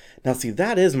 Now, see,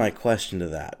 that is my question to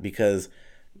that because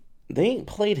they ain't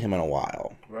played him in a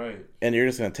while. Right. And you're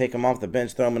just going to take him off the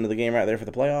bench, throw him into the game right there for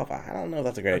the playoff? I don't know if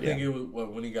that's a great idea. I think it was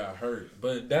when he got hurt.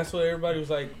 But that's what everybody was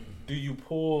like, do you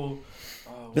pull...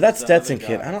 But that Stetson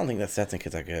kid, I don't think that Stetson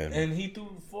kid's that good. And he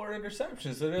threw 4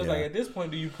 interceptions. So there's like, at this point,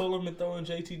 do you pull him and throw in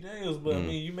JT Daniels? But, I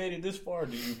mean, you made it this far.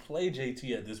 Do you play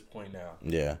JT at this point now?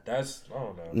 Yeah. That's, I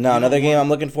don't know. No, another game I'm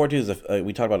looking forward to is,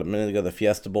 we talked about it a minute ago, the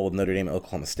Fiesta Bowl with Notre Dame and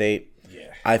Oklahoma State.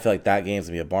 Yeah. I feel like that game's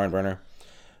going to be a barn burner.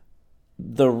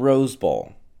 The Rose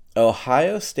Bowl.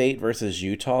 Ohio State versus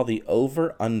Utah. The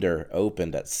over-under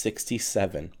opened at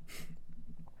 67.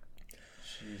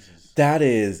 Jesus. That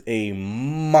is a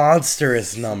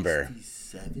monstrous number.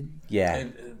 67? Yeah.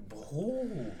 And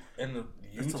the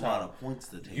Utah. That's a lot of points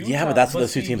to take. Yeah, but that's what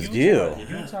those two teams do.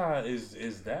 Utah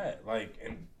is that. Like,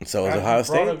 and So is Ohio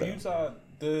State, Up though. Utah,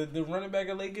 the running back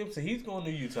of Lake Gibson, he's going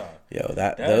to Utah. Yo,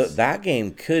 that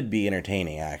game could be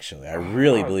entertaining, actually. I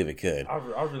really believe it could.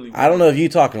 I don't know if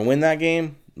Utah can win that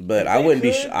game, but I wouldn't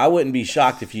could. I wouldn't be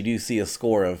shocked if you do see a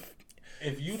score of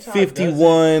If Utah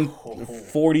 51,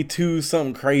 42,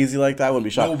 something crazy like that. I wouldn't be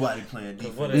shocked. Nobody playing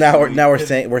defense. Now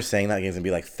we're saying that game's gonna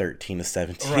be like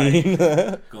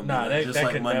 13-17. Nah, that just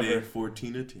like could Monday, never.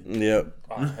 14-10. Yep.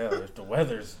 Oh, hell, if the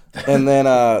weather's And then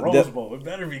Rose Bowl, it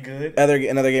better be good.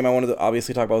 another game I wanted to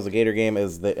obviously talk about was the Gator game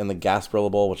in the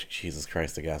Gasparilla Bowl, which Jesus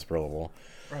Christ, the Gasparilla Bowl.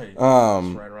 Right. It's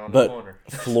right around the corner.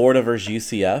 Florida versus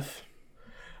UCF.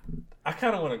 I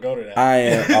kind of want to go to that.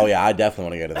 I definitely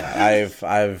want to go to that.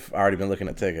 I've already been looking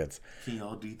at tickets. Can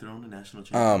y'all dethrone the national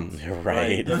champions? You're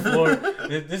right. The Florida,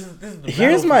 this is the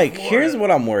Here's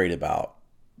what I'm worried about.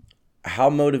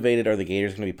 How motivated are the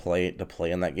Gators going to play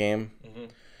in that game? Mm-hmm.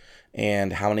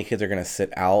 And how many kids are going to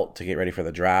sit out to get ready for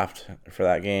the draft for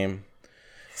that game?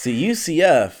 See,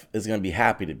 UCF is going to be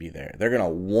happy to be there. They're going to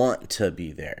want to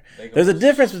be there. There's a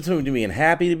difference between being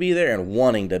happy to be there and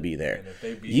wanting to be there.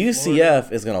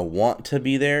 UCF is going to want to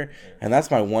be there, and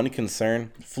that's my one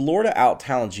concern. Florida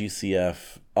out-talents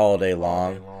UCF all day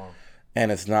long,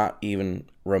 and it's not even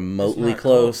remotely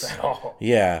close. At all.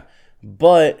 Yeah.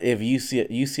 But if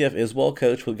UCF is well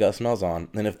coached with Gus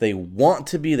Malzahn, and if they want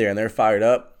to be there and they're fired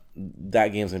up, that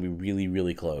game's going to be really,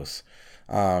 really close.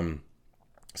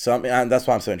 So that's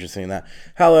why I'm so interested in that.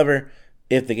 However,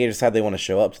 if the Gators decide they want to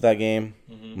show up to that game,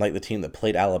 like the team that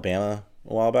played Alabama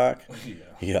a while back, that's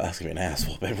going to be an ass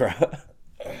whooping, bro.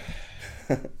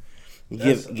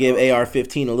 give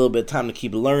AR-15 a little bit of time to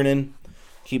keep learning,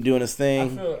 keep doing his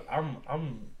thing. I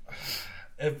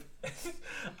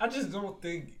just don't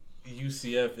think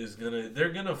UCF is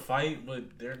they're gonna fight,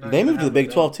 but they're not. They moved to the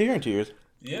Big 12 tier in 2 years.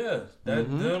 Yeah,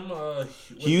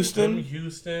 Houston,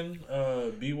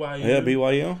 BYU. Yeah,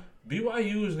 BYU.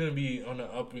 BYU is gonna be on the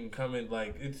up and coming.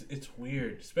 Like it's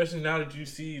weird, especially now that you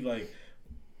see like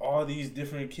all these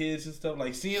different kids and stuff.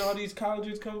 Like seeing all these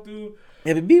colleges come through.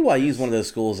 Yeah, but BYU is one of those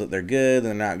schools that they're good,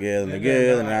 they're not good, and they're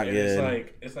good, they're not good.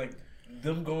 It's like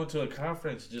them going to a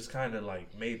conference just kind of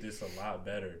like made this a lot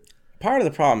better. Part of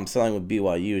the problem selling with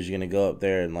BYU is you're gonna go up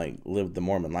there and like live the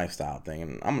Mormon lifestyle thing,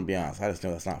 and I'm gonna be honest, I just know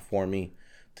that's not for me.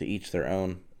 To each their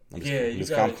own.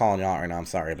 I'm calling you out right now. I'm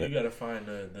sorry, but you gotta find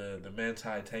the Manti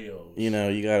Te'os. You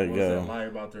gotta go. That lie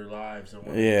about their lives.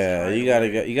 Yeah, you gotta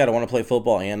go. You gotta want to play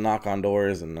football and knock on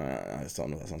doors, and I just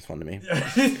don't know. That sounds fun to me.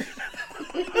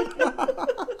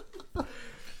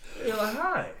 You're like,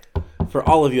 hi. For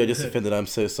all of you I just offended, I'm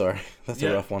so sorry. That's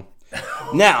a rough one.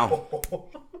 Now,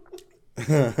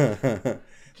 let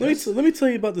me tell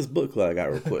you about this book that I got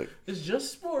real quick. It's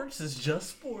just sports.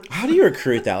 How do you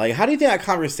recruit that? Like, how do you think that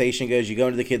conversation goes? You go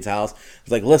into the kid's house.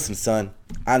 It's like, listen, son,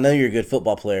 I know you're a good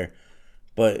football player,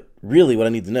 but really what I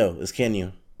need to know is, can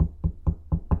you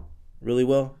really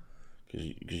well? Because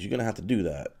you're going to have to do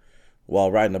that while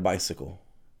riding a bicycle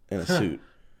in a suit.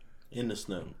 In the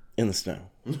snow. In the snow.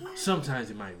 Sometimes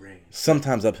it might rain.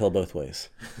 Sometimes uphill both ways.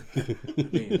 I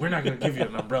mean, we're not going to give you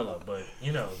an umbrella, but,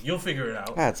 you'll figure it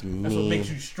out. That's mean. That's what makes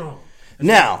you strong.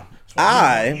 Now,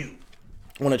 I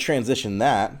want to transition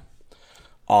that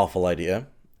awful idea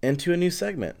into a new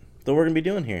segment that we're going to be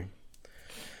doing here.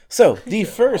 So, the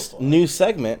first new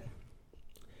segment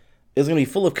is going to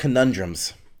be full of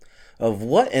conundrums of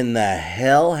what in the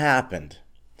hell happened.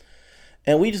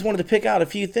 And we just wanted to pick out a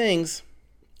few things.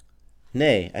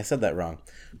 Nay, I said that wrong.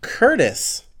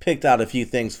 Curtis picked out a few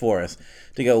things for us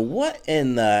to go, what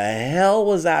in the hell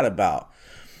was that about?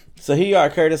 So here you are,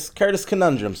 Curtis. Curtis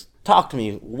Conundrums. Talk to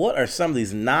me. What are some of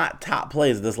these not top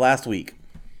plays this last week?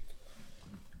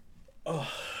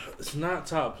 Oh, it's not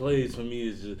top plays for me.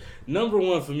 It's just number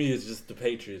one for me is just the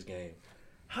Patriots game.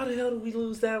 How the hell did we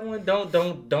lose that one?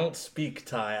 Don't speak,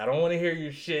 Ty. I don't want to hear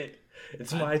your shit.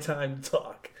 It's my time to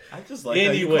talk. I just like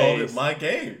how you called it my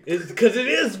game. It's because it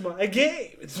is my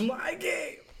game. It's my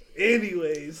game.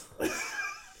 Anyways.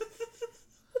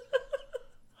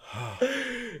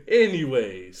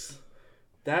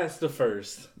 That's the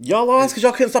first. Y'all lost because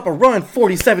y'all couldn't stop a run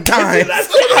 47 times. Hey, let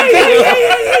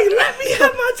me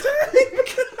have my time.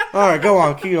 All right, go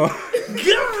on. Keep on.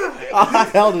 God. I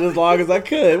held it as long as I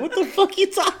could. What the fuck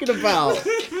you talking about?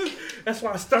 That's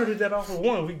why I started that off of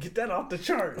one. We get that off the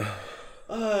chart.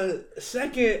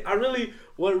 Second,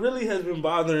 what really has been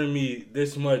bothering me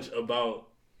this much about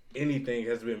anything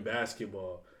has been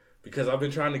basketball, because I've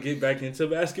been trying to get back into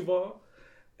basketball,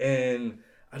 and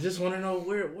I just want to know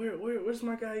where's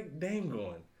my guy Dame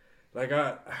going? Like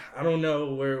I don't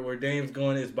know where Dame's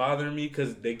going. It's bothering me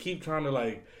because they keep trying to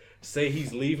like say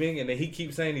he's leaving, and then he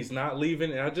keeps saying he's not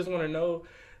leaving, and I just want to know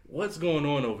what's going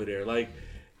on over there. Like,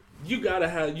 you gotta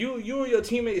have you and your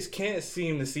teammates can't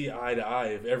seem to see eye to eye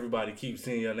if everybody keeps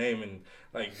seeing your name, and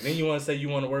like then you want to say you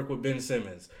want to work with Ben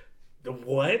Simmons.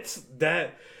 What?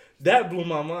 That blew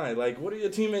my mind. Like, what are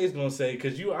your teammates gonna say?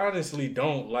 Because you honestly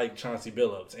don't like Chauncey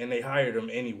Billups, and they hired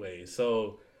him anyway.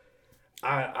 So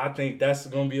I think that's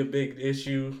gonna be a big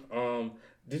issue.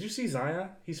 Did you see Zion?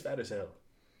 He's fat as hell.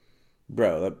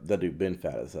 Bro, that dude been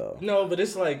fat as hell. No, but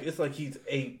it's like he's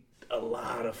ate a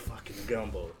lot of fucking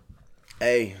gumbo.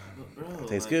 Hey, bro,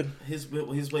 tastes good. His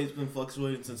weight's been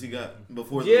fluctuating since he got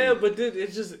before. Yeah, but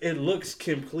it looks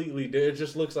completely different. It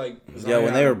just looks like Zion. Yeah,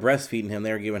 when they were breastfeeding him,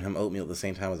 they were giving him oatmeal at the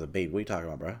same time as a baby. What are you talking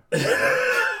about, bro?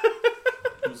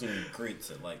 He was in Greats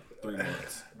at like 3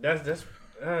 months. That's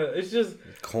it's just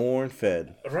corn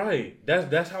fed. Right.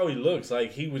 That's how he looks.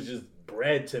 Like, he was just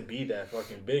bred to be that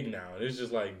fucking big now. And it's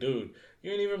just like, dude,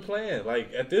 you ain't even playing.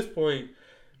 Like, at this point,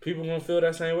 people gonna feel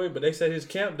that same way. But they said his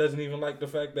camp doesn't even like the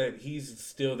fact that he's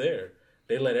still there.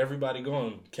 They let everybody go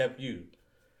and kept you.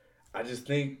 I just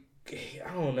think,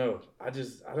 I don't know. I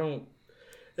don't.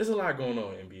 There's a lot going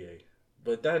on in NBA.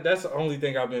 But that's the only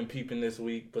thing I've been peeping this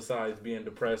week, besides being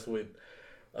depressed with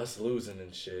us losing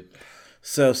and shit.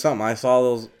 So something I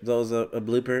saw those a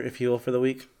blooper, if you will, for the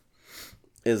week,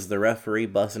 is the referee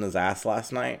busting his ass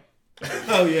last night.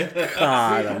 Oh yeah,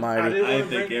 God Almighty! I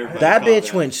think everybody that bitch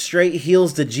that. went straight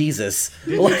heels to Jesus.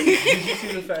 Did you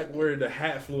see the fact where the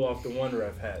hat flew off the one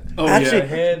ref hat? Oh actually,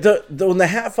 yeah. when the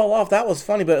hat fell off, that was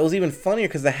funny, but it was even funnier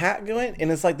because the hat went,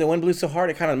 and it's like the wind blew so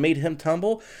hard it kind of made him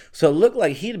tumble. So it looked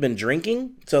like he'd been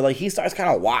drinking. So like he starts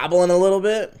kind of wobbling a little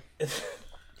bit.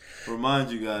 Remind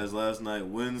you guys, last night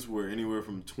winds were anywhere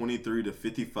from 23 to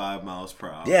 55 miles per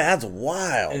hour. Yeah, that's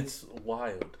wild. It's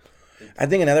wild. I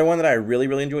think another one that I really,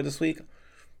 really enjoyed this week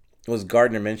was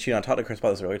Gardner Minshew. And I talked to Chris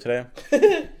about this earlier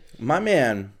today. My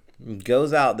man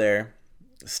goes out there,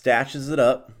 stashes it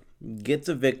up, gets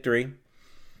a victory,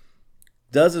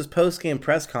 does his post-game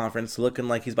press conference looking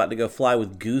like he's about to go fly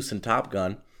with Goose and Top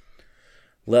Gun,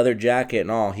 leather jacket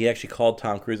and all. He actually called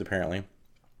Tom Cruise, apparently.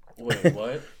 Wait,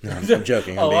 what? No, I'm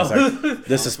joking. I'm being sorry.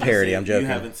 This is parody. I'm joking.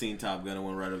 You haven't seen Top Gun and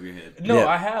went right over your head. No, Yeah.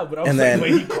 I have, but I was like,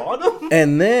 wait, he called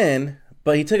him?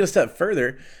 But he took it a step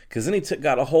further, because then he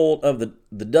got a hold of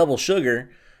the double sugar,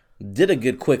 did a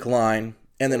good quick line,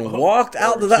 and then walked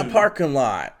out to that parking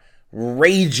lot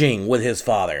raging with his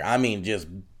father. I mean, just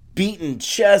beating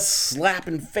chest,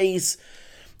 slapping face.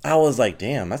 I was like,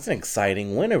 damn, that's an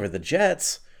exciting win over the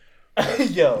Jets.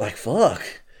 Yo. Like, fuck.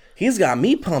 He's got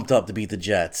me pumped up to beat the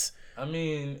Jets. I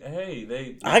mean,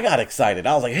 hey, I got excited.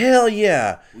 I was like, hell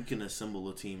yeah. We can assemble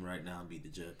a team right now and beat the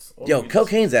Jets. Yo,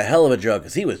 cocaine's a hell of a drug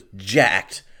because he was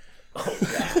jacked. Oh,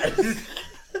 God.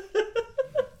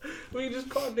 We just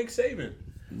called Nick Saban.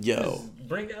 Yo. Just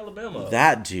bring Alabama up.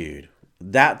 That dude.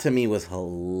 That to me was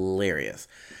hilarious.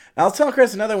 I was telling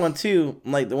Chris another one too,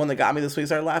 like the one that got me this week.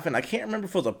 Started laughing. I can't remember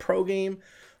if it was a pro game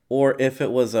or if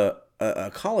it was a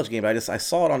college game. But I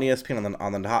saw it on ESPN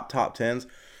on the top tens.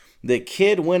 The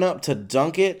kid went up to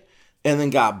dunk it and then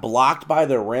got blocked by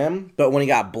the rim. But when he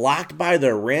got blocked by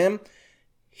the rim,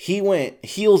 he went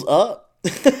heels up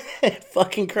and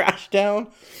fucking crashed down.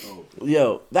 Oh.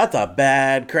 Yo, that's a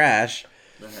bad crash.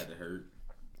 That had to hurt.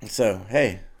 So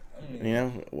hey,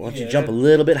 why don't you jump a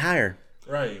little bit higher?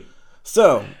 Right.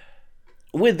 So,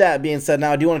 with that being said,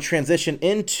 now I do want to transition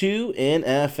into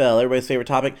NFL, everybody's favorite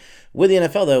topic. With the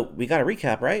NFL, though, we got a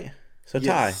recap, right? So,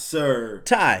 Yes, sir.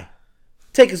 Ty,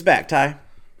 take us back, Ty. I'm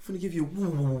going to give you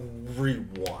a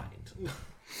rewind.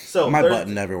 So My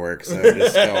button never works, so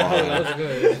just go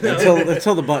on.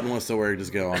 until the button wants to work,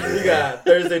 just go on. We got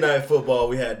Thursday Night Football.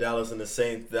 We had Dallas and the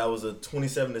Saints. That was a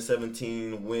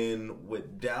 27-17 win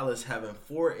with Dallas having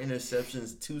 4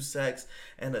 interceptions, 2 sacks,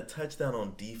 and a touchdown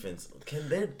on defense. Can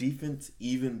their defense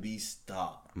even be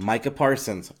stopped? Micah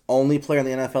Parsons, only player in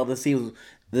the NFL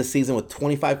this season with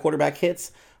 25 quarterback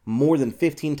hits, more than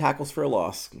 15 tackles for a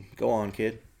loss. Go on,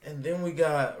 kid. And then we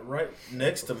got right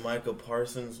next to Micah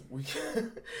Parsons,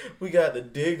 we got the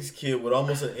Diggs kid with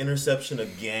almost an interception a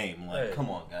game. Like, Hey. come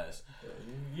on, guys.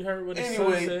 You heard what his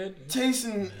son Anyway, said?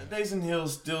 Taysom Hill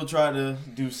still tried to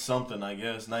do something, I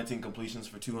guess. 19 completions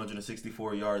for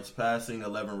 264 yards passing,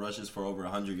 11 rushes for over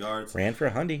 100 yards. Ran for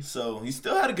a hundy. So he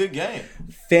still had a good game.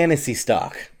 Fantasy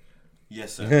stock.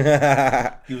 Yes,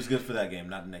 sir. He was good for that game,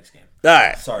 not the next game. All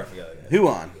right. Sorry for that. Who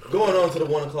on? Going on to the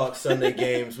 1 o'clock Sunday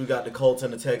games, we got the Colts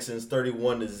and the Texans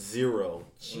 31-0.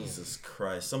 Jesus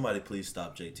Christ. Somebody please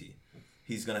stop JT.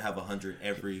 He's going to have 100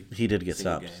 every He did get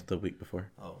single stopped game. the week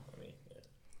before. Oh, I mean, yeah.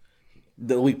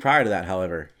 The week prior to that,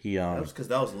 however, That was because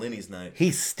that was Lenny's night.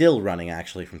 he's still running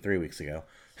actually from 3 weeks ago.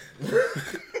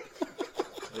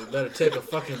 We better take a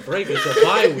fucking break. It's a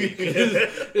bye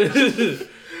week.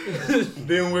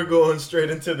 Then we're going straight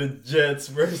into the Jets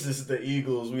versus the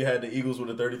Eagles. We had the Eagles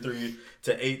with a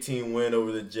 33-18 win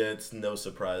over the Jets. No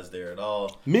surprise there at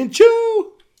all.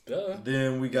 Minshew! Duh.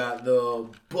 Then we got the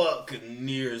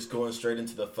Buccaneers going straight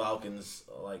into the Falcons,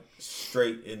 like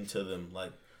straight into them.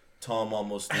 Like Tom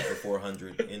almost threw for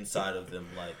 400 inside of them,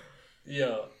 like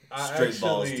Yo, straight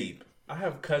balls deep. I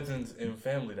have cousins and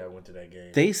family that went to that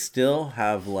game. They still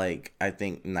have, like, I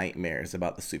think, nightmares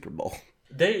about the Super Bowl.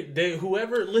 They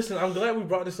whoever, listen, I'm glad we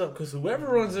brought this up because whoever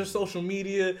runs their social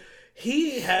media,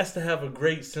 he has to have a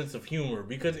great sense of humor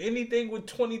because anything with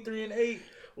 23-8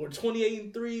 or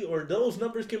 28-3 or those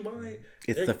numbers combined,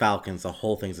 It's the Falcons. The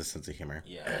whole thing's a sense of humor.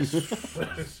 Yeah.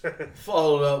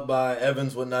 Followed up by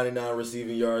Evans with 99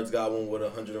 receiving yards, Godwin with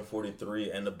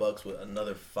 143, and the Bucks with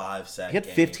another 5 sack He had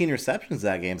game. 15 receptions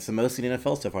that game. It's the most in the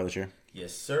NFL so far this year.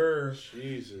 Yes, sir.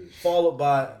 Jesus. Followed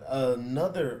by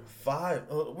another 5.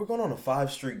 We're going on a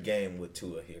 5-streak game with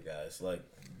Tua here, guys. Like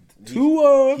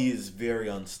Tua! He is very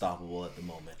unstoppable at the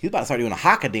moment. He's about to start doing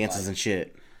haka dances and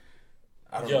shit.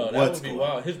 I don't Yo, know that what's would be going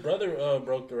wild. on. His brother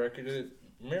broke the record at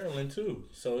Maryland too,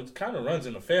 so it kind of runs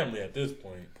in the family at this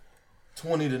point.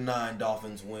 20-9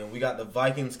 Dolphins win. We got the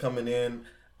Vikings coming in.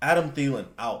 Adam Thielen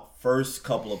out. First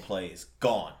couple of plays.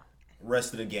 Gone.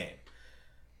 Rest of the game.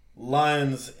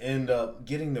 Lions end up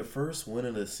getting their first win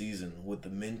of the season with the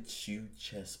Minshew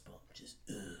chest bump. Just,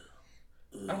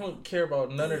 I don't care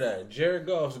about none of that. Jared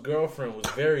Goff's girlfriend was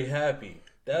very happy.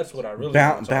 That's what I really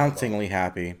want to talk Bouncingly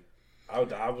happy.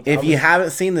 about. If you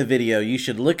haven't seen the video, you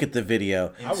should look at the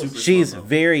video. I was- She's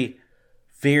very,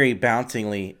 very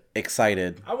bouncingly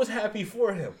excited. I was happy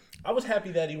for him. I was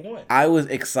happy that he won. I was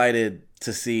excited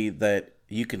to see that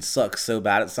you can suck so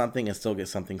bad at something and still get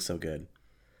something so good.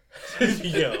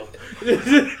 Yo.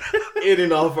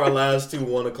 ending off our last 2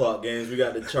 1 o'clock games. We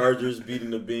got the Chargers beating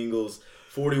the Bengals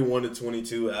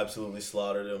 41-22. Absolutely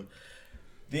slaughtered them.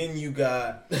 Then you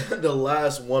got the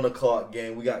last 1 o'clock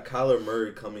game. We got Kyler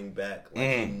Murray coming back like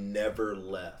he never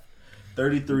left.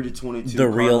 33-22. The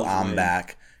real Cardinals I'm win.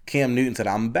 back. Cam Newton said,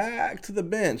 I'm back to the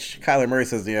bench. Kyler Murray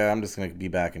says, yeah, I'm just going to be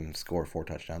back and score 4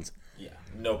 touchdowns. Yeah,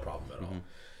 no problem at all.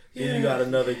 Then you got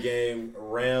another game.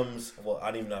 Rams. Well,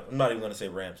 I'm not even going to say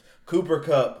Rams. Cooper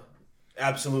Kupp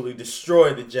absolutely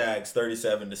destroyed the Jags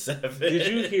 37-7. Did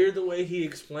you hear the way he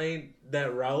explained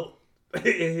that route in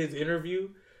his interview?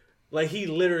 Like, he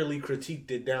literally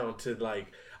critiqued it down to, like,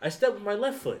 I stepped with my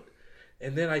left foot.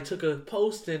 And then I took a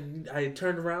post and I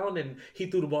turned around and he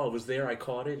threw the ball. It was there. I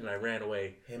caught it and I ran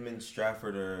away. Him and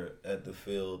Stratford are at the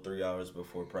field 3 hours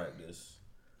before practice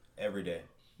every day.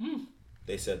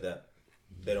 They said that.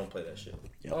 They don't play that shit.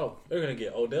 Yep. Oh, they're going to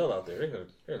get Odell out there. They're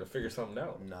gonna figure something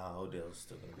out. Nah, Odell's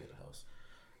still going to be at the house.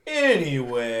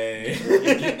 Anyway.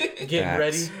 Getting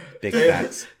ready. Big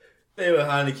facts. David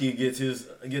Heineke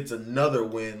gets another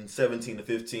win,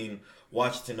 17-15.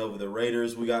 Washington over the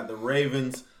Raiders. We got the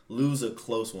Ravens lose a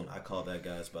close one. I called that,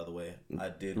 guys, by the way. I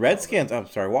did. Redskins. I'm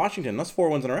sorry, Washington. That's 4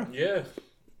 wins in a row. Yeah.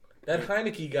 That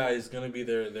Heineke guy is going to be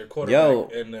their quarterback. Yo,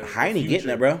 Heine getting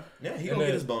it, bro. Yeah, he gonna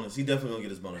get his bonus. He definitely gonna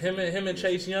get his bonus. Him and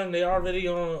Chase Young, they already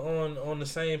on the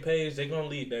same page. They're going to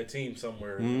lead that team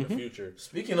somewhere in the future.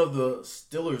 Speaking of the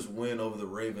Steelers win over the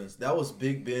Ravens, that was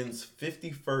Big Ben's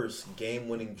 51st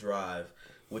game-winning drive,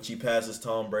 which he passes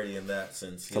Tom Brady in that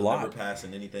since he'll never pass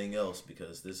in anything else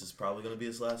because this is probably going to be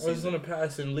his last season. He's going to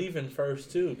pass in leaving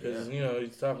first, too, because,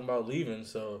 he's talking about leaving.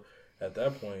 So, at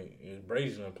that point,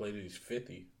 Brady's going to play till he's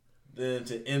 50. Then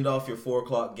to end off your 4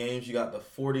 o'clock games, you got the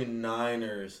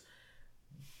 49ers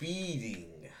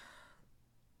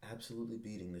absolutely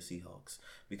beating the Seahawks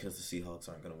because the Seahawks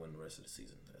aren't going to win the rest of the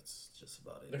season. That's just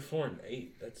about it. They're 4-8.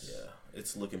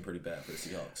 It's looking pretty bad for the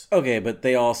Seahawks. Okay, but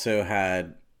they also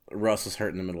had Russ was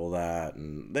hurt in the middle of that,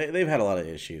 and they've had a lot of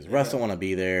issues. Yeah. Russ don't want to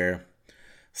be there.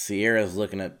 Sierra's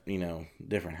looking at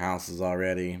different houses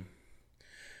already.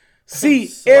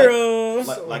 Sierra,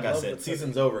 like I said,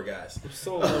 season's over, guys.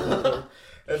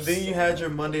 And then you had your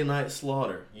Monday Night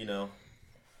Slaughter.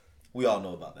 We all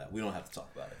know about that. We don't have to talk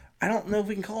about it. I don't know if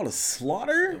we can call it a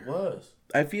slaughter. It was.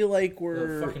 I feel like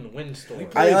we're a fucking windstorm.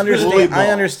 I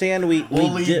understand. We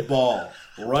did ball.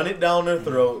 Run it down their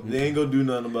throat. They ain't gonna do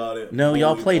nothing about it. No,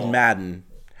 y'all played Madden.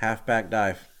 Halfback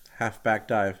dive. Halfback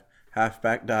dive.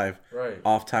 Halfback dive. Right.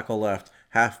 Off tackle left.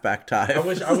 Halfback dive. I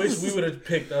wish we would have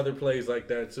picked other plays like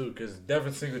that too, because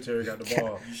Devin Singletary got the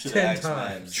ball 10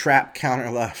 times. Trap counter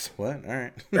left. What? All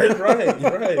right.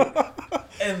 right.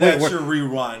 And that's your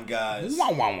rewind, guys.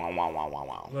 Wow, wow, wow, wow, wow, wow,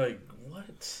 wow. Like,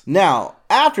 what? Now,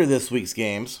 after this week's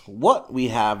games, what we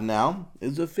have now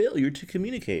is a failure to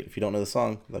communicate. If you don't know the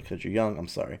song, because you're young, I'm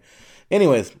sorry.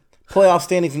 Anyways, playoff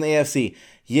standings in the AFC.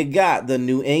 You got the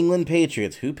New England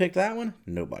Patriots. Who picked that one?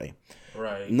 Nobody.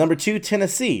 Right. Number 2,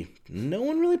 Tennessee. No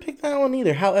one really picked that one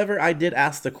either. However, I did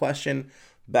ask the question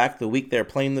back the week they're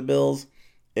playing the Bills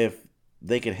if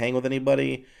they could hang with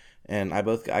anybody, and I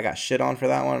got shit on for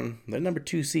that one. They're number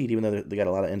 2 seed, even though they got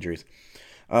a lot of injuries.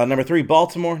 Number 3,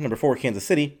 Baltimore. Number 4, Kansas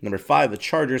City. Number 5, the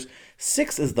Chargers.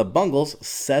 6 is the Bungles.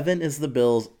 7 is the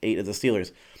Bills. 8 is the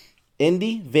Steelers.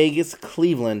 Indy, Vegas,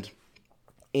 Cleveland,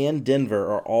 and Denver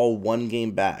are all 1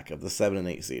 game back of the 7 and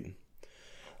 8 seed.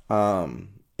 And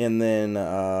then, they're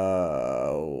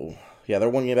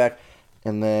 1 game back.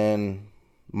 And then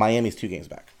Miami's 2 games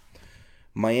back.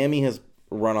 Miami has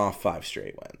run off 5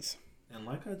 straight wins. And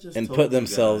like I just and put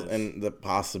themselves in the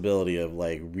possibility of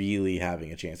really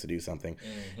having a chance to do something.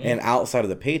 Mm-hmm. And outside of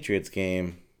the Patriots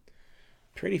game,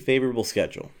 pretty favorable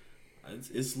schedule.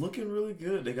 It's looking really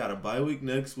good. They got a bye week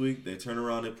next week. They turn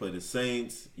around and play the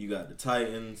Saints. You got the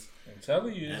Titans. I'm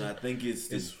telling you. And I think it's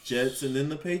the Jets and then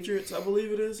the Patriots, I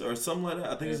believe it is. Or something like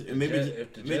that. I think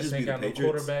if the Jets ain't got no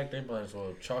quarterback, they might as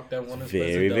well chalk that one as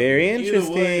very, very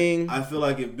interesting. Way, I feel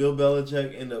like if Bill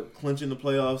Belichick end up clinching the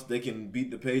playoffs, they can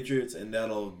beat the Patriots, and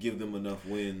that'll give them enough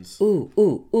wins. Ooh.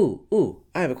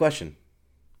 I have a question.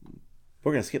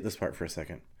 We're going to skip this part for a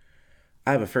second.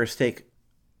 I have a first take.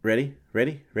 Ready?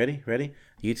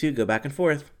 You two go back and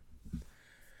forth.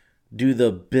 Do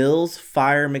the Bills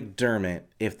fire McDermott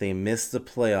if they miss the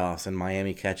playoffs and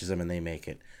Miami catches them and they make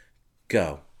it?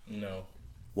 Go. No.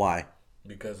 Why?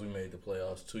 Because we made the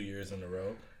playoffs 2 years in a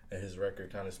row, and his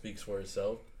record kind of speaks for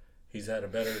itself. He's had a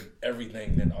better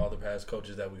everything than all the past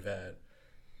coaches that we've had.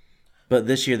 But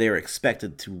this year they were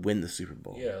expected to win the Super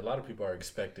Bowl. Yeah, a lot of people are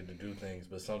expected to do things,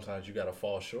 but sometimes you got to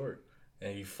fall short.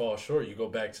 And you fall short, you go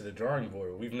back to the drawing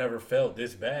board. We've never felt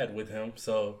this bad with him,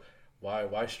 so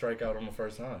why strike out on the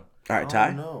first time? All right, Ty. I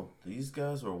don't know. These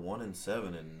guys were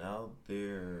 1-7, and now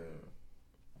they're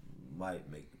might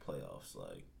make the playoffs.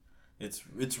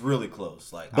 It's really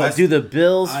close. But do the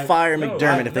Bills fire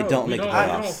McDermott if they don't make the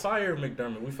playoffs? We don't fire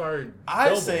McDermott. We fired.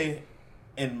 I say,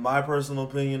 in my personal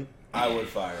opinion, I would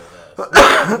fire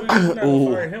that. We're not gonna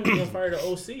fire him. We're gonna fire the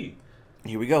OC.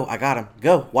 Here we go. I got him.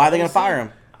 Go. Why are they gonna fire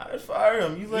him? Just fire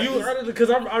him. Because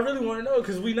I really want to know,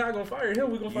 because we not going to fire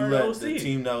him. We're going to fire the OC. The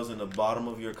team that was in the bottom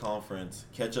of your conference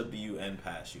catch up to you and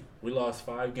pass you. We lost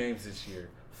 5 games this year.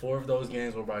 4 of those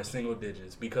games were by single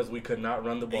digits because we could not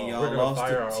run the ball. And y'all We're going to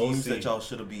fire our teams OC. that y'all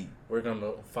should have beat. We're going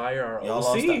to fire our y'all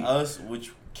OC. Lost to us,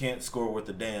 which can't score with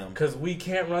the damn. Because we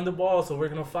can't run the ball, so we're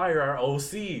going to fire our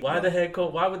OC. Why would the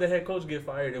head coach get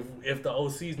fired if the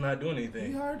OC's not doing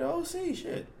anything? He hired the OC,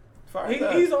 shit.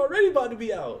 He's already about to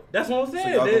be out. That's what I'm saying. So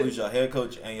y'all gonna lose your head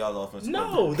coach and y'all offensive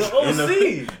No, the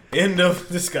OC. End of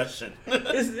discussion.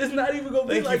 It's not even gonna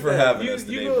be Thank like you for that. having us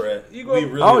today, Brett.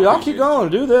 Y'all keep going.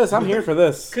 Do this. I'm here for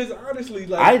this. Because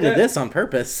honestly, I did this on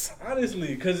purpose.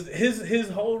 Honestly, because his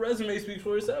whole resume speaks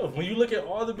for itself. When you look at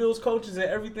all the Bills coaches and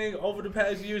everything over the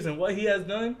past years and what he has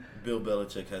done, Bill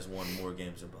Belichick has won more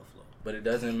games than Buffalo. But it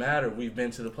doesn't matter. We've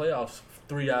been to the playoffs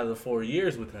 3 out of the 4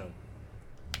 years with him.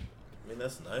 I mean,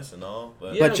 that's nice and all,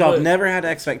 but y'all have never had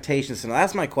expectations. So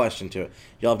that's my question to it.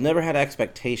 Y'all have never had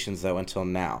expectations though until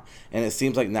now, and it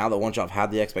seems like now that once y'all have had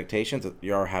the expectations,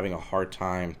 you're having a hard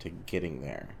time to getting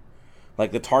there.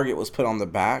 Like the target was put on the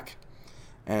back,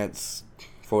 and it's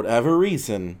for whatever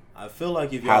reason. I feel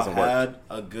like if y'all had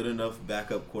a good enough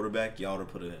backup quarterback, y'all would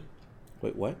have put it in.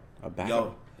 Wait, what? A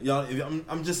backup?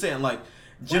 I'm just saying, like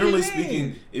generally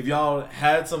speaking, if y'all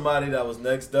had somebody that was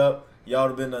next up. Y'all would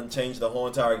have been done changed the whole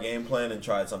entire game plan and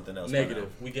tried something else.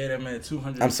 Negative. We gave that man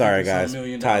 $200. I'm sorry, guys.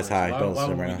 $million. Ty's high. Don't why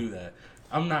listen would right we now. do that?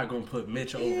 I'm not going to put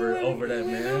Mitch over that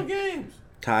man. Games.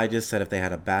 Ty just said if they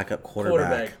had a backup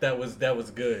quarterback. That was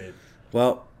good.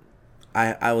 Well,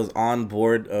 I was on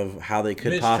board of how they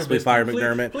could possibly fire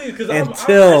McDermott.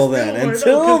 Until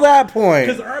that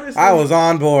point, honestly, I was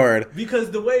on board. Because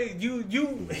the way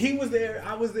he was there,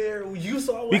 I was there. You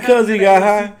saw what because he got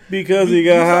high. Because he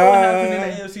got high. In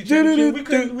the AFC Championship. We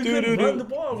couldn't run the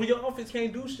ball. When your offense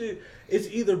can't do shit, it's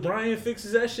either Brian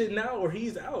fixes that shit now or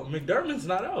he's out. McDermott's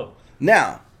not out.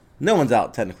 Now, no one's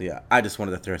out technically yet. I just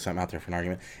wanted to throw something out there for an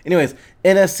argument. Anyways,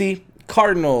 NFC,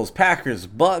 Cardinals, Packers,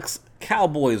 Bucks,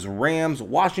 Cowboys, Rams,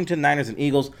 Washington, Niners, and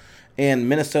Eagles, and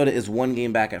Minnesota is 1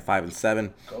 game back at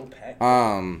 5-7. Go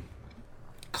Packers.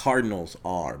 Cardinals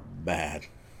are bad.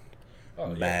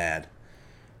 Bad.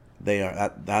 They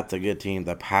are. That's a good team.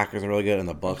 The Packers are really good, and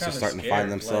the Bucks are starting to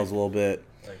find themselves a little bit.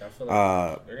 I feel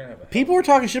like they're gonna have people were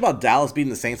talking shit about Dallas beating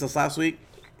the Saints this last week.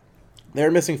 They're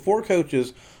missing 4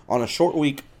 coaches on a short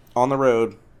week on the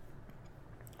road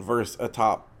versus a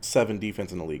top 7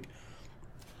 defense in the league.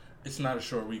 It's not a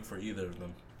short week for either of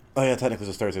them. Oh, yeah, technically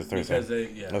it's Thursday. Because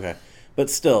Okay. But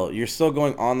still, you're still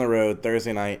going on the road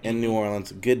Thursday night in New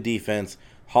Orleans. Good defense.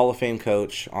 Hall of Fame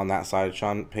coach on that side.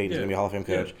 Sean Payton's going to be a Hall of Fame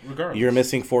coach. Regardless. You're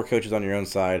missing 4 coaches on your own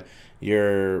side.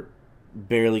 You're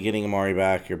barely getting Amari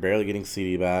back. You're barely getting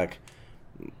CD back.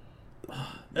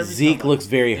 Zeke looks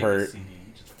very hurt.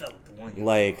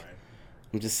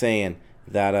 I'm just saying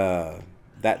that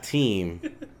that team...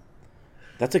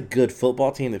 That's a good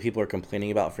football team that people are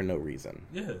complaining about for no reason.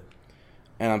 Yeah.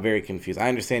 And I'm very confused. I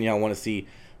understand y'all want to see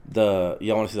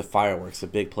the fireworks, the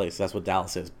big place. That's what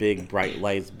Dallas is. Big bright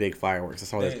lights, big fireworks.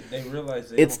 That's what they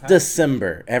realize it's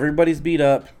December. Everybody's beat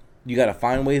up. You got to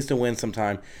find ways to win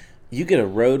sometime. You get a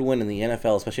road win in the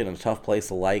NFL, especially in a tough place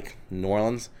like New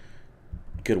Orleans.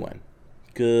 Good win.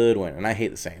 Good win. And I hate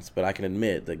the Saints, but I can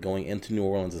admit that going into New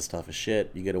Orleans is tough as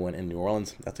shit. You get a win in New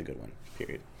Orleans, that's a good win.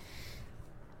 Period.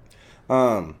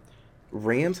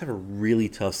 Rams have a really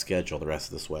tough schedule the rest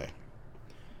of this way.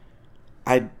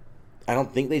 I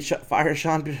don't think they'd fire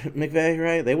Sean McVay,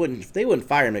 right? They wouldn't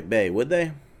fire McVay, would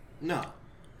they? No.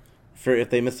 For if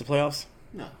they miss the playoffs?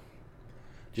 No.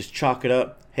 Just chalk it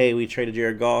up. Hey, we traded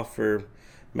Jared Goff for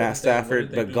Matt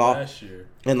Stafford, but Goff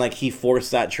and like he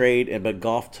forced that trade, but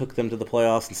Goff took them to the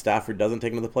playoffs, and Stafford doesn't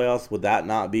take them to the playoffs. Would that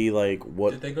not be like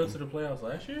what? Did they go to the playoffs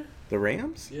last year? The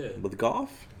Rams? Yeah. With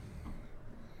Goff?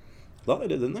 Thought they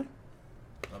did, didn't they?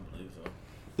 I believe so.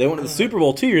 They went to the Super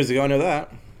Bowl 2 years ago. I know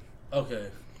that. Okay.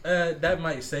 That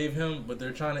might save him, but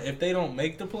they're trying to... If they don't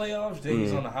make the playoffs, then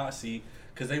he's on the hot seat.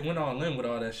 Because they went all in with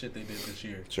all that shit they did this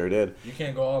year. Sure did. You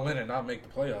can't go all in and not make the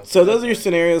playoffs. So those are your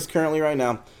scenarios currently right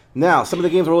now. Now, some of the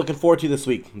games we're looking forward to this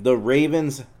week. The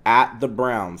Ravens at the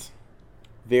Browns.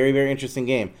 Very, very interesting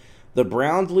game. The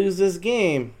Browns lose this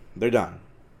game, they're done.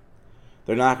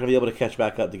 They're not going to be able to catch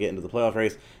back up to get into the playoff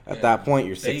race. At that point,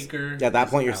 you're 6. At that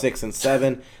point, you're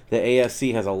 6-7. The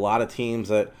AFC has a lot of teams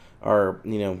that are,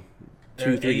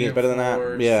 2-3 games better than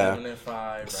that. Yeah.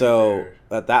 7-5. So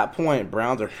at that point,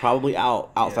 Browns are probably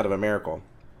outside of a miracle.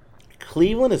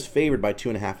 Cleveland is favored by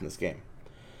 2.5 in this game.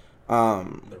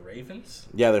 The Ravens?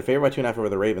 Yeah, they're favored by 2.5 over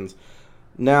the Ravens.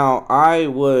 Now, I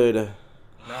would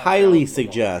highly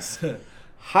suggest,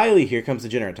 here comes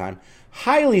degenerate time,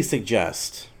 highly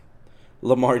suggest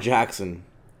Lamar Jackson.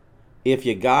 If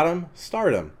you got him,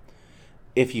 start him.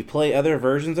 If you play other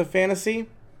versions of fantasy,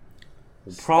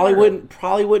 probably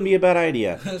wouldn't be a bad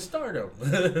idea. Start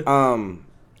him.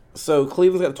 So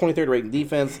Cleveland's got a 23rd ranked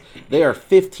defense. They are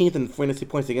 15th in fantasy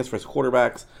points against first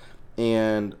quarterbacks,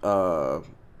 and have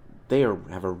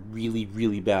a really,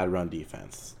 really bad run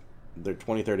defense. They're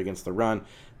 23rd against the run.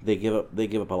 They give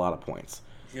up a lot of points.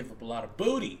 Give up a lot of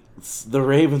booty. The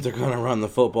Ravens are going to run the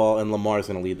football, and Lamar's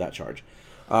going to lead that charge.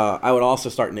 I would also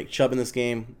start Nick Chubb in this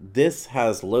game. This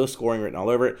has low scoring written all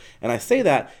over it, and I say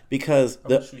that because I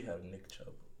wish we had Nick Chubb.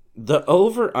 The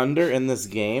over-under in this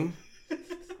game...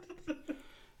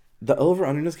 The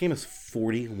over-under in this game is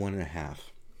 41.5.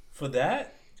 For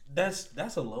that,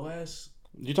 that's a low-ass...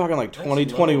 You're talking like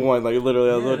 2021, like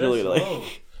literally. Low.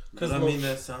 Because, I mean,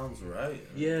 that sounds right.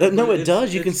 Yeah, no, it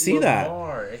does. You can see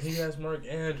Lamar, that. And he has Mark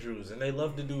Andrews, and they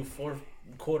love to do fourth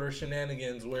quarter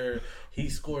shenanigans where he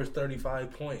scores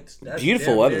 35 points. That's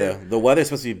beautiful weather, though. The weather's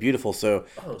supposed to be beautiful. So,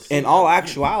 in all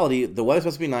actuality, the weather's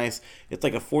supposed to be nice. It's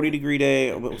like a 40-degree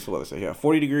day. What's the weather say? Yeah,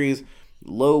 40 degrees,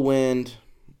 low wind.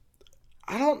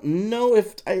 I don't know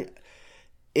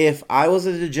if I was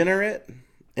a degenerate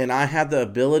and I had the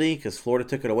ability, because Florida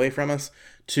took it away from us,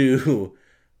 to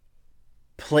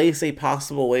place a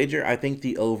possible wager, I think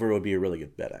the over would be a really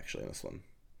good bet, actually, in this one.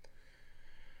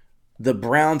 The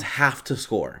Browns have to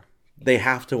score. They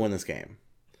have to win this game.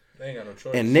 They ain't got no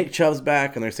choice. And Nick Chubb's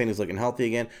back, and they're saying he's looking healthy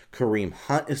again. Kareem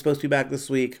Hunt is supposed to be back this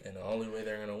week. And the only way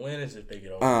they're going to win is if they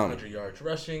get over 100 yards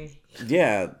rushing.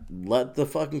 Yeah, let the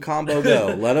fucking combo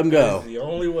go. Let them go. That's the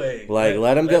only way. Like,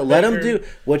 let them go. Let them do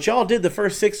what y'all did the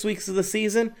first 6 weeks of the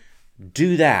season.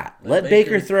 Do that. Let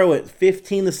Baker throw it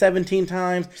 15 to 17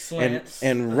 times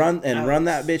and run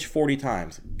that bitch 40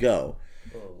 times. Go.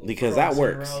 Because that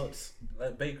works.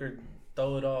 Let Baker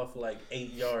throw it off like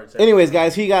 8 yards. Anyways,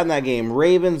 guys, who you got in that game?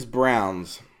 Ravens,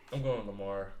 Browns. I'm going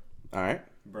Lamar. All right.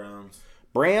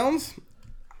 Browns.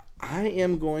 I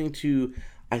am going to...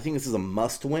 I think this is a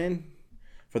must-win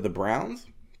for the Browns,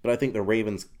 but I think the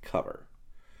Ravens cover.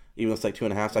 Even though it's like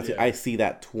 2.5. So I see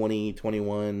that 20,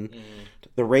 21. Mm.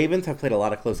 The Ravens have played a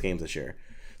lot of close games this year.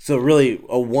 So really,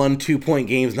 a 1-2 point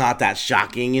game is not that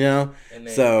shocking, you know? And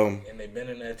they've been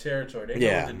in that territory. They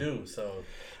know what to do, so...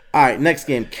 All right, next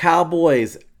game.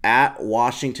 Cowboys at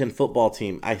Washington football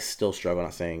team. I still struggle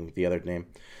not saying the other name.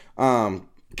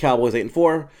 Cowboys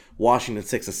 8-4. Washington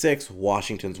 6-6.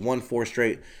 Washington's won 4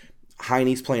 straight.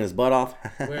 Heine's playing his butt off.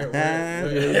 Where's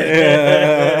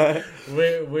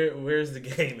the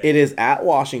game at? It is at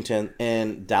Washington,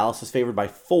 and Dallas is favored by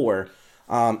 4.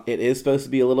 It is supposed to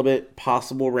be a little bit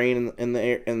possible rain in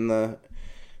the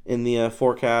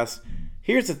forecast.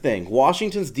 Here's the thing: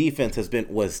 Washington's defense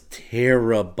was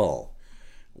terrible,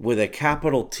 with a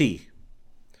capital T,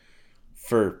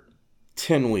 for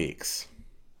 10 weeks.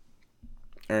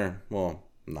 9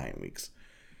 weeks.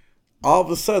 All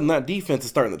of a sudden, that defense is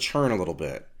starting to churn a little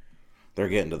bit. They're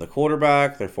getting to the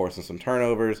quarterback. They're forcing some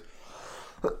turnovers.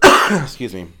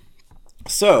 Excuse me.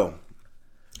 So,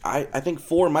 I think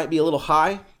 4 might be a little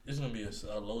high. This is going to be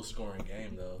a low-scoring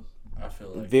game, though. I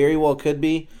feel like. Very well could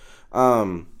be.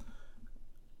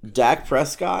 Dak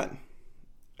Prescott,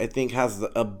 I think, has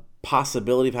a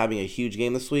possibility of having a huge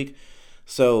game this week.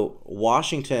 So,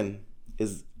 Washington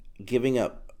is giving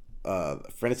up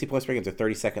fantasy points per game. They're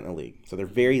 32nd in the league. So, they're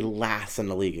very last in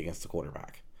the league against the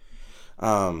quarterback.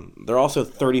 They're also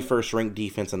 31st ranked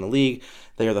defense in the league.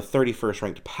 They are the 31st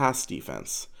ranked pass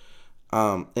defense.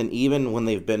 And even when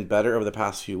they've been better over the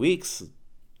past few weeks,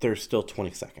 they're still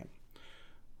 22nd.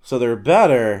 So, they're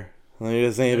better. They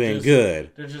just ain't been good.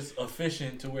 They're just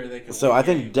efficient to where they can. So I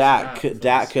think Dak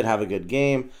could have a good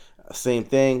game. Same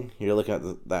thing. You're looking at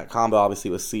that combo,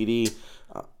 obviously, with CD,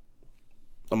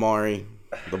 Amari,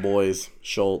 the boys,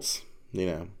 Schultz. You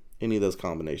know, any of those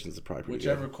combinations is probably pretty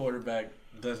Whichever good. quarterback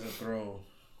doesn't throw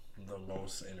the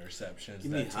most interceptions.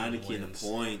 Give me Heineke in the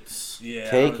points. Yeah,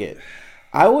 Take it.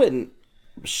 I wouldn't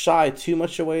shy too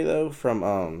much away though from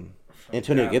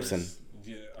Antonio Dallas. Gibson.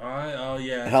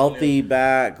 Yeah. Healthy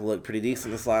back, looked pretty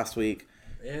decent this last week.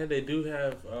 Yeah, they do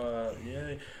have.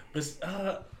 But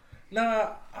I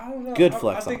don't know. Good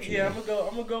flex I think, option. Yeah,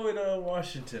 I'm gonna go with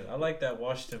Washington. I like that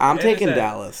Washington. I'm taking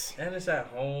Dallas. And it's at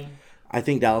home. I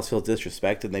think Dallas feels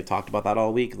disrespected, and they've talked about that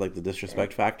all week, like the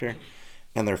disrespect factor.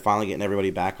 And they're finally getting everybody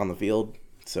back on the field.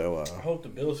 So I hope the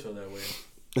Bills feel that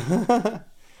way.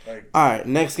 All right,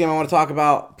 next game I want to talk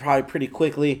about probably pretty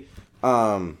quickly.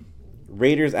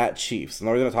 Raiders at Chiefs. And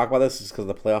the reason I talk about this is because of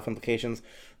the playoff implications.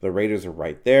 The Raiders are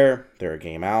right there. They're a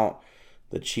game out.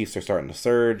 The Chiefs are starting to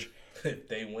surge. If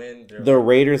they win, the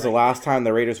Raiders, the last time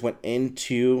the Raiders went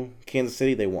into Kansas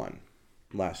City, they won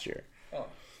last year. Oh.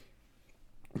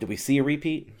 Do we see a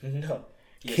repeat? No.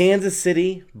 Yes. Kansas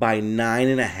City by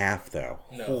 9.5, though.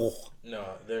 No. No,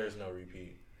 there is no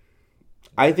repeat.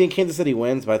 I think Kansas City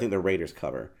wins, but I think the Raiders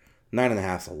cover.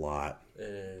 9.5's a lot. It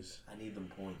is. I need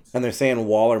them points. And they're saying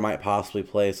Waller might possibly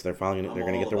play, so they're finally they're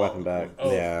going to get their weapon the back.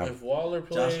 points. Yeah. If Waller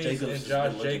plays Josh Jacobs and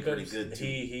Josh has been looking pretty Jacobs, good, too.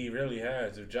 he really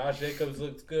has. If Josh Jacobs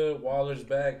looks good, Waller's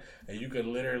back, and you could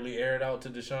literally air it out to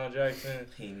Deshaun Jackson.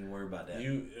 He ain't even worry about that.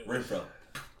 You Renfro.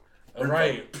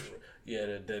 right? Yeah,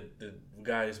 the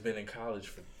guy has been in college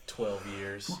for 12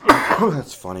 years.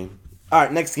 That's funny. All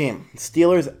right, next game.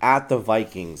 Steelers at the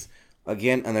Vikings.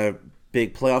 Again, and the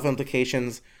big playoff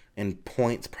implications and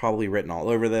points probably written all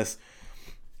over this.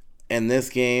 In this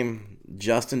game,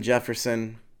 Justin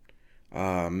Jefferson,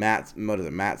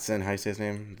 Mattson, how do you say his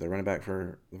name? The running back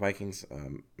for the Vikings.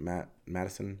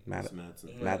 Madison.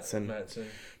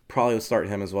 Probably would start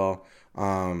him as well.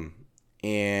 And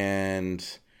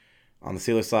on the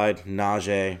Steelers side,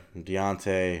 Najee,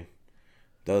 Deontay.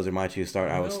 Those are my two start.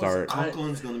 I would start.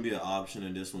 Conklin's going to be an option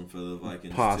in this one for the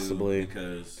Vikings, possibly, too,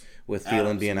 because with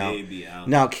Thielen being out. Be out.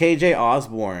 Now, KJ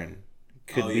Osborne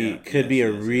could be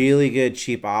a really good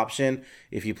cheap option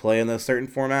if you play in those certain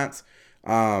formats.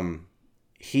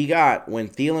 He got, when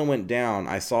Thielen went down,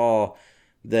 I saw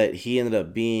that he ended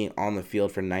up being on the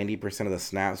field for 90% of the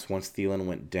snaps once Thielen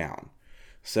went down.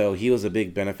 So he was a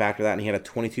big benefactor of that, and he had a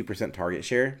 22% target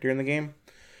share during the game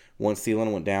once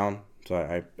Thielen went down.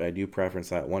 So I do preference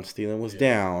that. Once Thielen was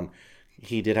down,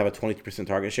 he did have a 22%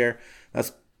 target share.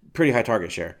 That's pretty high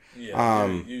target share.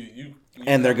 Yeah,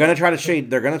 and they're gonna try to shade.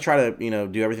 They're gonna try to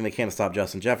do everything they can to stop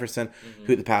Justin Jefferson,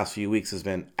 who the past few weeks has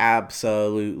been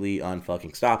absolutely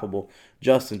unfucking stoppable.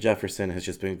 Justin Jefferson has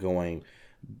just been going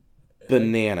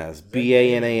bananas.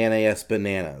 BANANAS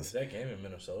bananas. Is that game in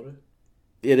Minnesota?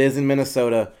 It is in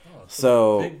Minnesota.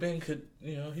 So Big Ben could,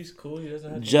 he's cool. He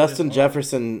doesn't have to Justin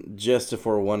Jefferson, just if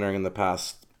we're wondering, in the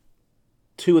past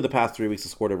 2 of the past 3 weeks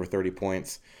has scored over 30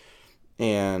 points.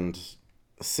 And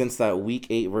since that week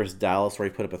 8 versus Dallas where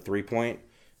he put up a 3-point,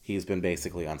 he's been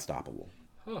basically unstoppable.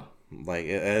 Huh. Like,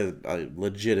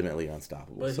 legitimately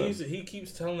unstoppable. But he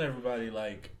keeps telling everybody,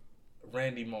 like,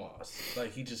 Randy Moss.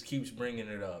 Like, he just keeps bringing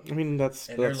it up. I mean, that's...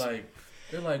 They're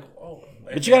like, oh.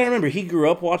 But you got to remember, he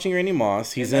grew up watching Randy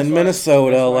Moss. He's in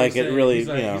Minnesota. Like, it really, he's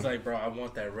like, bro, I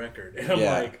want that record. And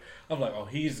I'm like, oh,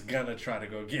 he's going to try to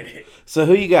go get it. So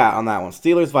who you got on that one?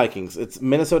 Steelers, Vikings. It's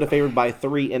Minnesota favored by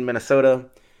 3 in Minnesota.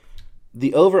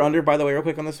 The over-under, by the way, real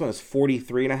quick on this one, is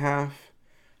 43.5.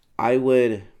 I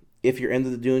would, if you're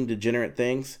into doing degenerate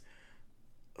things,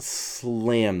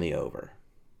 slam the over.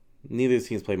 Neither of these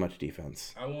teams play much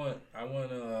defense. I hope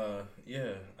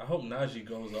Najee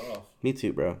goes off. Me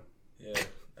too, bro. Yeah,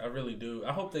 I really do.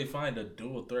 I hope they find a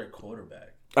dual threat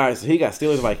quarterback. All right, so he got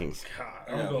Steelers, Vikings. God,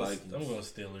 I'm going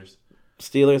Steelers.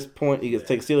 Steelers point. You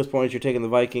take Steelers points. You're taking the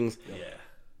Vikings. Yeah.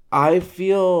 I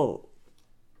feel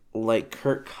like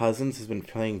Kirk Cousins has been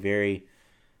playing very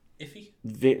iffy.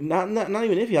 Not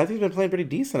even iffy. I think he's been playing pretty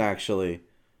decent actually.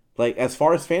 Like, as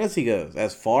far as fantasy goes,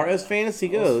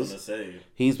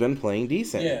 he's been playing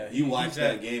decent. Yeah, you watch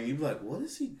that game, you be like, what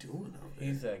is he doing over there?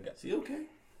 He's that guy. Is he okay?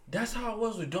 That's how it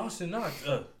was with Dawson Knox.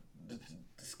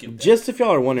 Just if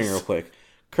y'all are wondering real quick,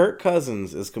 Kirk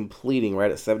Cousins is completing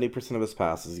right at 70% of his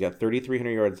passes. He's got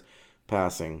 3,300 yards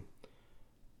passing.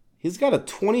 He's got a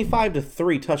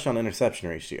 25-3 touchdown interception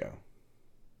ratio.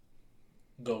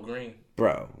 Go green.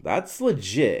 Bro, that's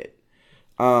legit.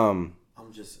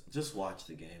 Just watch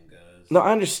the game, guys. No,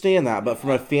 I understand that, but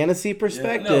from a fantasy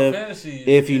perspective,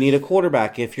 if you need a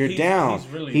quarterback, if you're down,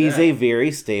 he's a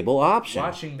very stable option.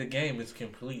 Watching the game is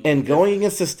completely and going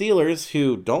against the Steelers,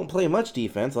 who don't play much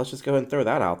defense, let's just go ahead and throw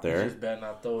that out there. You just better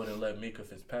not throw it and let Mika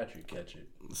Fitzpatrick catch it.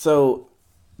 So,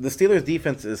 the Steelers'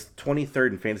 defense is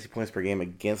 23rd in fantasy points per game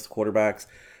against quarterbacks.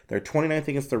 They're 29th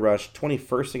against the rush,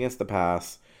 21st against the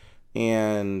pass,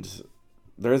 and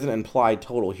there's an implied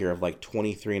total here of like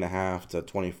 23.5 to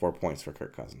 24 points for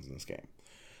Kirk Cousins in this game.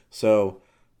 So,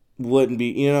 wouldn't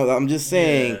be, I'm just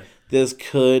saying this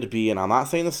could be, and I'm not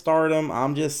saying to start him,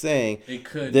 I'm just saying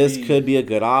this could be a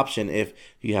good option if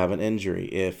you have an injury,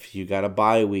 if you got a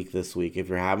bye week this week, if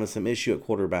you're having some issue at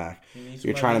quarterback,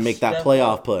 you're trying to make that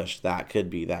playoff push, that could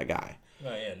be that guy.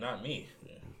 Oh, yeah, not me.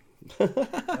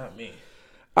 Not me.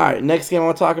 All right, next game I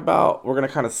want to talk about, we're going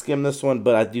to kind of skim this one,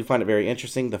 but I do find it very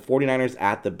interesting. The 49ers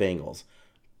at the Bengals.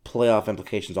 Playoff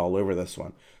implications all over this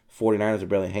one. 49ers are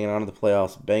barely hanging on to the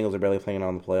playoffs. Bengals are barely hanging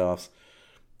on to the playoffs.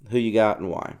 Who you got and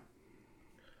why?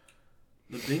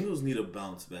 The Bengals need a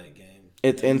bounce back game.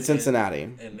 It's in Cincinnati.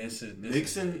 And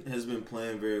Mixon has been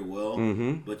playing very well,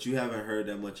 but you haven't heard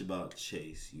that much about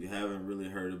Chase. You haven't really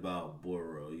heard about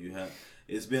Burrow.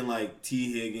 It's been like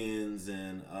T. Higgins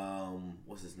and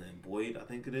what's his name, Boyd, I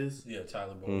think it is. Yeah,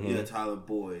 Tyler Boyd. Yeah, Tyler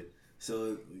Boyd.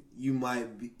 So you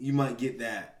might get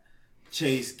that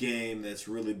Chase game that's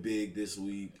really big this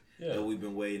week that we've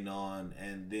been waiting on,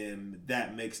 and then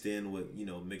that mixed in with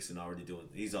Mixon already doing.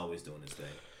 He's always doing his thing.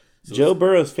 So Joe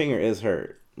Burrow's finger is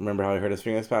hurt. Remember how he hurt his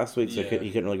finger this past week, so he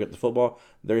couldn't really grip the football?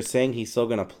 They're saying he's still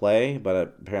going to play,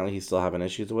 but apparently he's still having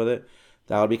issues with it.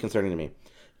 That would be concerning to me.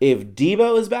 If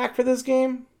Debo is back for this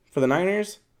game, for the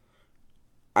Niners,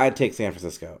 I'd take San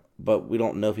Francisco. But we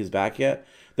don't know if he's back yet.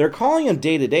 They're calling him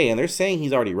day-to-day, and they're saying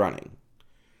he's already running.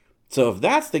 So if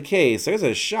that's the case, there's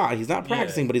a shot. He's not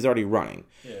practicing, but he's already running.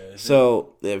 Yeah,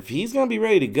 so if he's going to be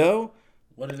ready to go...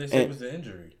 What did they say was the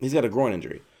injury? He's got a groin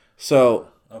injury. So...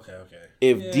 Okay.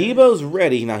 If Debo's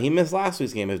ready, now he missed last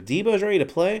week's game. If Debo's ready to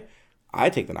play, I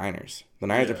take the Niners. The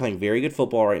Niners are playing very good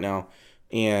football right now,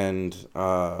 and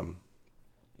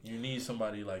you need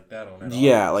somebody like that on that.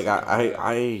 Yeah, like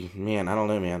I don't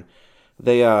know, man.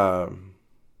 They the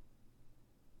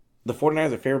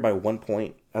 49ers are favored by 1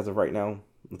 point as of right now.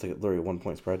 It's like literally a 1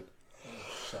 point spread.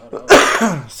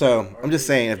 So I'm just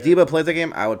saying, if Debo plays that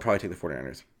game, I would probably take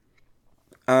the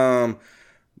 49ers.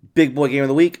 Big boy game of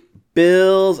the week.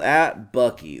 Bills at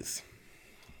Bucky's.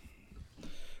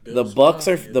 The Bucks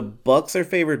are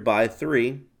favored by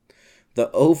 3. The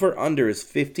over/under is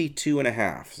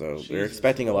 52.5. So they're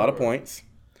expecting a lot of points.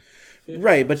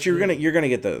 Right, but you're gonna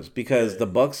get those because the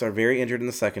Bucks are very injured in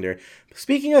the secondary.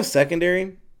 Speaking of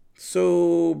secondary,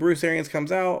 so Bruce Arians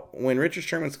comes out when Richard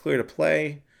Sherman's cleared to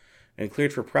play and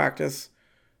cleared for practice.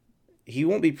 He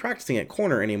won't be practicing at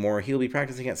corner anymore. He'll be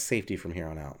practicing at safety from here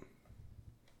on out.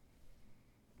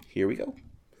 Here we go.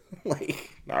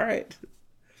 All right.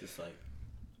 Just like,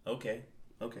 okay.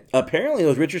 Apparently, it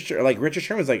was Richard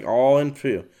Sherman's all in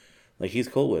too. He's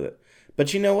cool with it.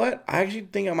 But you know what? I actually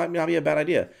think it might not be a bad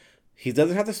idea. He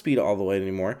doesn't have to speed all the way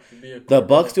anymore. The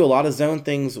Bucks do a lot of zone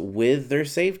things with their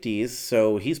safeties,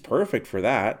 so he's perfect for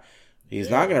that. He's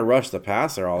not going to rush the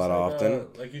passer all that often.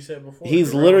 Like you said before,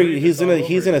 he's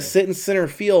in a sit in center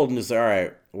field and just all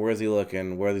right. Where is he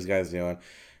looking? What are these guys doing?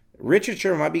 Richard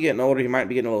Sherman might be getting older. He might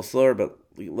be getting a little slower, but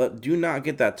do not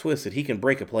get that twisted. He can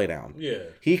break a play down. Yeah.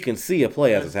 He can see a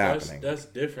play as it's happening. That's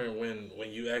different when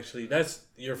you actually – that's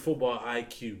your football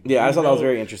IQ. Yeah, I thought that was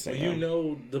very interesting. When you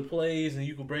know the plays and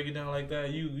you can break it down like that,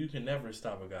 you can never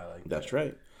stop a guy like that. That's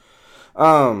right.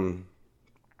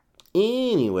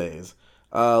 Anyways,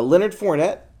 Leonard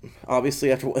Fournette,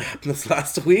 obviously after what happened this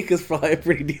last week, is probably a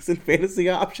pretty decent fantasy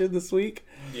option this week.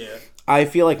 Yeah. I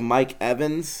feel like Mike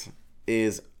Evans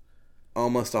is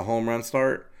almost a home run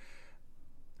start.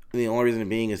 The only reason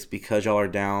being is because y'all are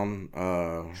down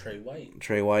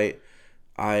Trey White.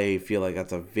 I feel like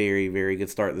that's a very, very good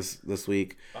start this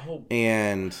week.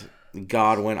 And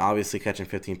Godwin obviously catching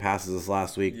 15 passes this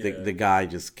last week. Yeah. The guy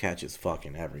just catches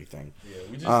fucking everything. Yeah,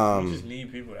 we just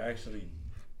need people to actually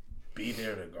be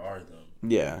there to guard them.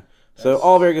 Yeah. So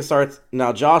all very good starts.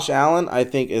 Now Josh Allen, I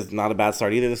think, is not a bad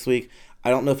start either this week. I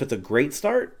don't know if it's a great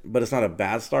start, but it's not a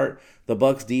bad start. The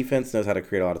Bucs defense knows how to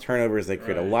create a lot of turnovers. They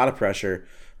create a lot of pressure.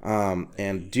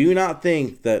 And do not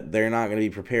think that they're not going to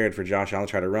be prepared for Josh Allen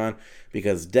to try to run,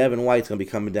 because Devin White's going to be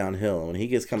coming downhill. When he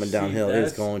gets coming downhill,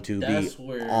 it's going to be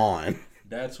on.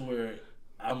 That's where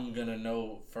I'm going to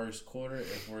know first quarter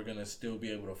if we're going to still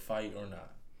be able to fight or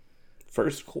not.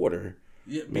 First quarter?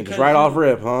 Yeah, just right off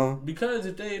rip, huh? Because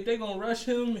if they gonna rush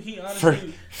him, he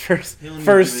honestly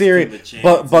first series.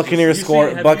 Buccaneers score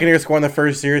in the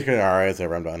first series. All right,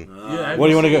 so I'm done. What do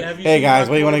you want to go? Hey guys,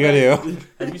 what do you want to go do?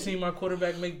 Have you seen my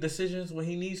quarterback make decisions when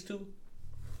he needs to?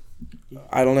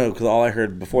 I don't know, because all I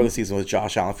heard before the season was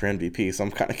Josh Allen for MVP, so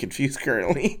I'm kind of confused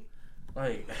currently.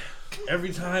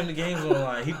 Every time the game's on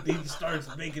line, he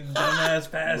starts making dumbass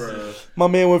passes. Bruh. My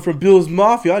man went from Bills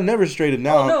Mafia. I never straighted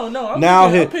now. Oh, no.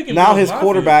 I'm picking his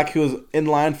quarterback, who was in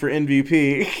line for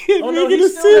MVP,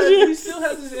 he still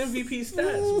has his MVP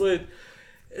stats, but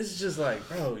it's just like,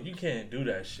 bro, you can't do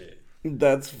that shit.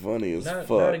 That's funny as fuck.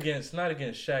 Not against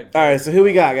Shaq. All right, so who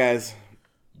we got, guys?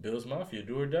 Bills Mafia,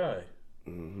 do or die.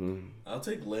 Mm-hmm. I'll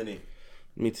take Lenny.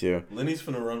 Me too. Lenny's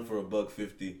finna run for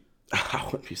 $150. I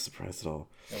wouldn't be surprised at all.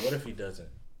 And what if he doesn't?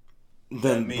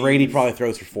 Then Brady probably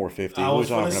throws for $450. What are we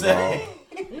talking about?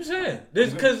 I'm saying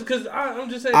because I'm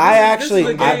just saying.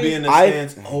 I'd be in the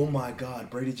stands. Oh my God,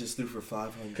 Brady just threw for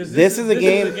 $500. This is a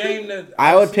game that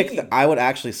I would pick. I would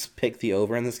actually pick the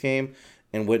over in this game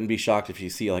and wouldn't be shocked if you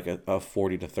see like a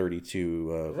 40 to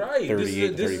 32, Right.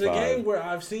 38 This is a 35. game where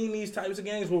I've seen these types of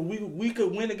games where we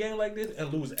could win a game like this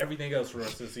and lose everything else for the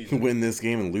rest of the season. Win this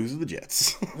game and lose to the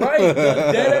Jets. Right.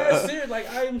 Dead ass serious. Like,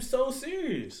 I am so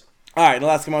serious. All right, the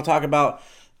last game I'll talk about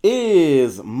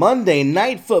is Monday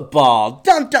Night Football.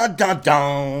 Dun dun dun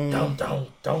dun. Don't. Dun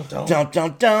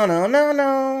dun dun no no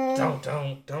no.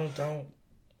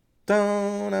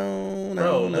 Don't. No,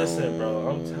 Bro, listen, bro.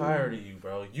 I'm tired of you,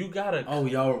 bro. You gotta. Oh,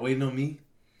 y'all were waiting on me?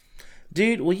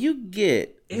 Dude, will you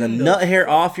get the In the nut hair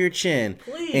off your chin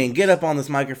Please. and get up on this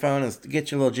microphone and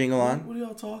get your little jingle on? What are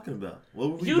y'all talking about? What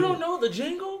were we You doing? don't know the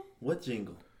jingle? What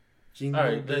jingle? Jingle All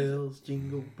right, bells,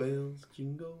 jingle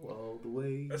all the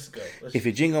way. Let's go. If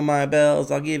you jingle my bells,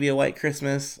 I'll give you a white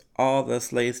Christmas. All the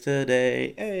sleighs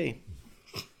today. Hey.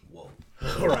 Whoa.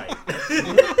 All right.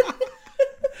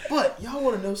 But y'all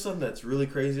want to know something that's really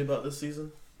crazy about this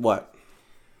season? What?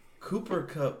 Cooper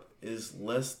Kupp is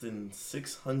less than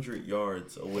 600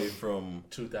 yards away from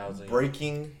 2,000.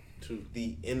 breaking Two.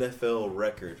 the NFL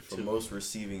record for most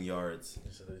receiving yards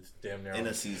So it's damn near. in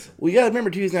a season. We gotta remember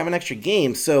too, he's gonna have an extra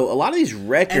game. So a lot of these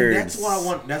records.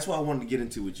 And that's what I wanted to get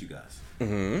into with you guys.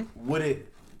 Mm-hmm. Would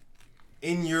it,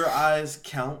 in your eyes,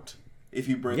 count if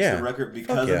he breaks Yeah. the record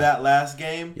because yeah. of that last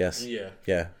game? Yes. Yeah.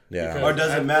 Yeah. Because- Or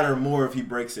does it matter more if he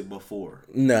breaks it before?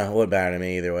 No, it wouldn't matter to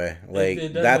me either way. Like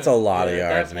It that's a doesn't- lot of yeah,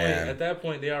 at yards, that point- man. At that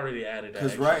point, they already added that.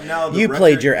 Because extra right now, game. the You record,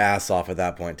 played your ass off at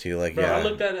that point too. Like Bro, yeah. I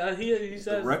looked at it. He the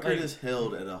says record like, is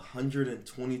held at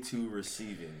 122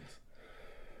 receivings.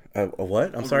 A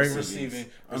what? I'm sorry. Receiving.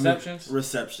 Receptions?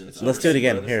 Receptions. Let's do it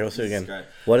again. Brothers. Here, let's do it again. Jesus Christ.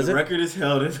 What is the it? record is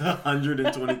held at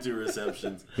 122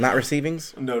 receptions. Not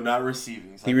receivings. No, not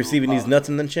receiving. He receiving these nuts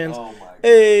in the chins. Oh my god.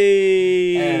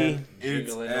 Hey. And it's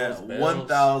Jiggling at those bells.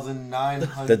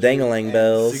 1,964 The dangling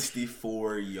bells.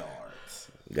 yards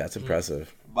That's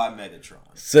impressive. by Megatron.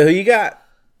 So who you got?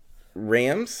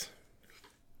 Rams,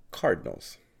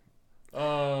 Cardinals.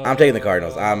 I'm taking the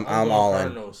Cardinals. I'm going all in.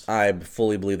 Cardinals. I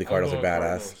fully believe the Cardinals are going badass.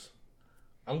 Cardinals.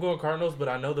 I'm going Cardinals, but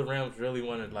I know the Rams really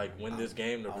want to like win this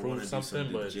game to I want prove to something. do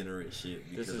some But degenerate shit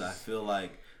this because is- I feel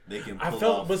like they can I pull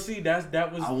felt, off. but see,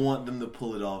 that was I want them to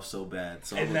pull it off so bad.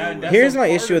 So And I'm that- gonna go that's with- Here's a my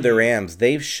part issue of with the me. Rams.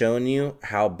 They've shown you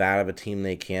how bad of a team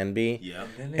they can be. yeah.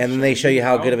 And then they show you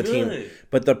how good of a team. good.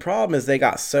 But the problem is they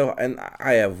got so, and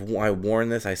I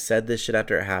warned this. I said this shit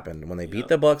after it happened. When they beat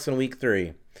the Bucks in Week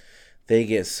 3, they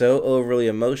get so overly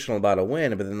emotional about a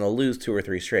win, but then they'll lose 2 or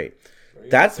 3 straight.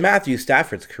 That's Matthew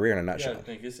Stafford's career in a You nutshell. gotta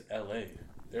think it's LA.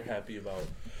 They're happy about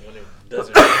when it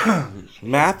doesn't.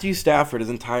 Matthew Stafford, his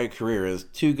entire career is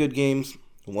 2 good games,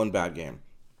 1 bad game,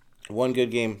 1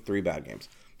 good game, 3 bad games.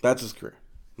 That's his career.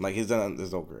 Like he's done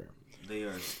his whole career. They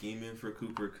are scheming for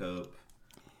Cooper Kupp,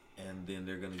 and then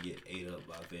they're gonna get ate up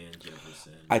by Van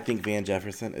Jefferson. I think Van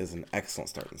Jefferson is an excellent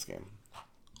start in this game.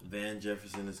 Van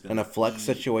Jefferson is gonna In a flex eat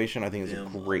situation, I think it's a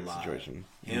them great alive. situation.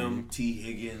 Him, T.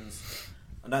 Higgins,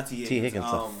 not T. Higgins. T.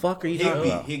 Higgins, the fuck are you Higby,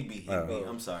 talking about? Higby. Oh.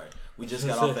 I'm sorry. We just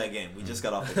got off that game.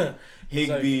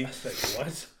 Higby. It's like,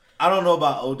 what? I don't know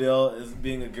about Odell as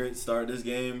being a great start this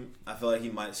game. I feel like he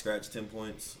might scratch 10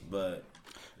 points, but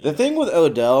The thing with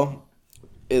Odell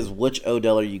is which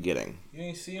Odell are you getting? You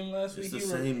ain't see him last week. it's the He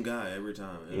same guy every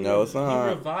time. No, it's He not.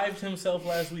 revived himself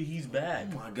last week. He's back.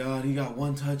 Oh my God, he got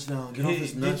 1 touchdown. Get off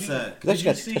his Did nutsack. He's Did actually you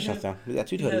got see 2 touchdowns him? now. He got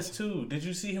 2 He has touchdowns. 2. Did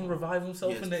you see him revive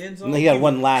himself Yes. in the end zone? No, he had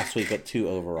 1 last week, but 2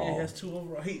 overall. He has 2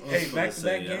 overall. Hey, gonna back-to-back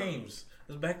say, yeah. games.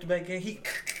 It was back-to-back game.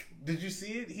 Did you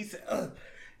see it? He said,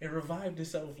 it revived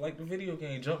itself like the video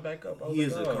game. Jump back up. I was He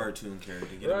like, is a oh. cartoon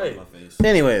character. Get Right. him out of my face.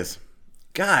 Anyways,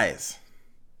 guys,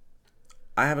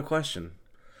 I have a question.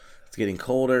 It's getting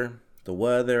colder. The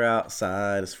weather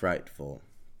outside is frightful,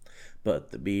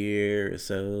 but the beer is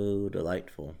so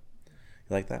delightful.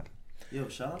 You like that? Yo,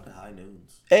 shout out to High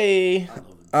Noons. Hey, I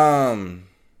love him.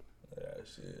 Yeah,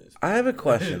 shit is- I have a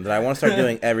question that I want to start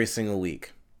doing every single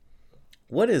week.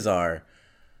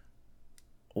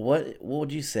 What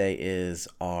would you say is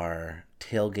our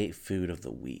tailgate food of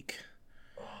the week?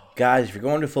 Guys, if you're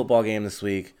going to a football game this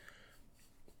week,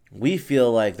 we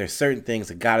feel like there's certain things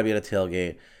that got to be at a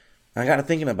tailgate. I got to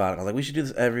thinking about it. I was like, we should do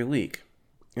this every week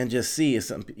and just see if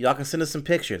y'all can send us some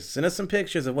pictures. Send us some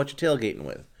pictures of what you're tailgating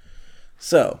with.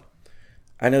 So,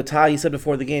 I know, Ty, you said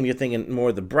before the game you're thinking more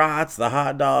of the brats, the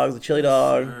hot dogs, the chili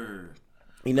dog. Sure.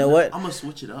 You know what? I'm going to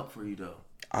switch it up for you, though.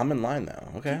 I'm in line now.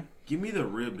 Okay. Give me the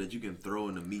rib that you can throw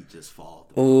and the meat just fall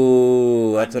through.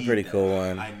 Ooh, that's I a need pretty that. cool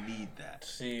one. I need that.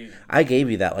 See, I gave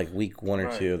you that like week 1 or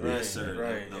right, 2 of right, this. sir.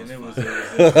 right. That And was it was,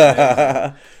 fun. it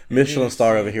was Michelin is-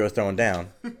 star over here was throwing down.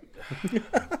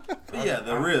 But yeah,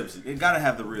 the ribs. You got to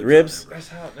have the ribs. Ribs? out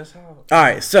there, that's how. All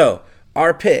right, so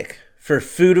our pick for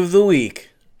food of the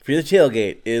week for the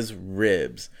tailgate is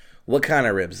ribs. What kind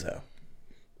of ribs, though?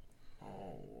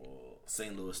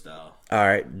 St. Louis style. All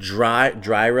right.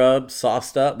 Dry rub,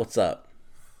 sauced up. What's up?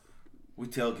 We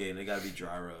tailgating. They gotta be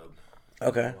dry rub.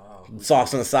 Okay. Wow.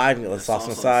 Sauce on the side. Sauce on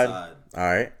the side. All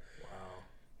right.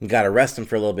 You got to rest them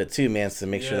for a little bit too, man, to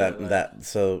make sure that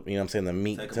so you know what I'm saying, the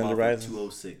meat tenderizes.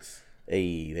 206.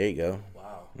 Hey, there you go.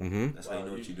 Wow. Mm-hmm. That's how you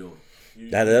know what you're doing.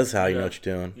 That is how you know what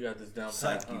you're doing. You got this down.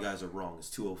 Psych, you guys are wrong. It's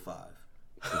 205.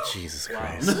 Jesus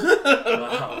Christ.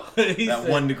 Wow. That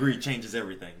 1 degree changes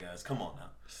everything, guys. Come on now.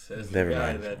 Never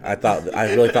mind.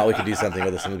 I really thought we could do something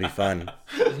with this and it'd be fun.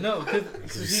 No,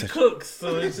 because he cooks,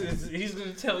 so he's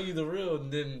gonna tell you the real,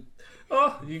 and then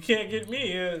you can't get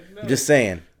me. No. Just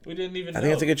saying. We didn't even. I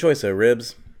think that's a good choice. though.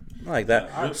 Ribs, I like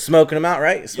that. Smoking them out,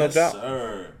 right? Smoked out.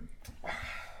 Sir.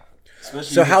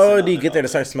 So how early do you get there to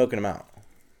start smoking them out?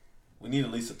 We need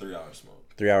at least a 3-hour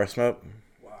smoke. 3-hour smoke.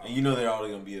 Wow. And you know they're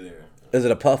already gonna be there. Is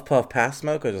it a puff pass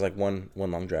smoke or just like one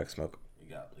long drag smoke?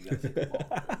 You got to take the ball.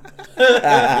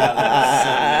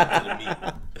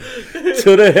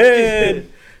 To the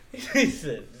head. He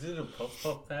said, "Is it a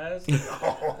puff pass?"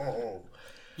 Oh.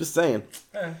 Just saying.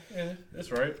 Yeah,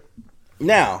 that's right.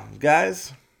 Now,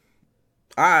 guys,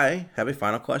 I have a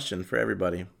final question for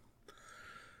everybody.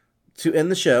 To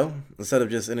end the show, instead of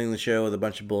just ending the show with a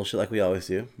bunch of bullshit like we always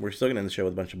do, we're still going to end the show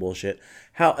with a bunch of bullshit.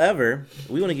 However,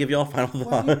 we want to give you all final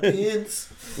thoughts.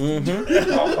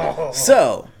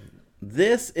 So,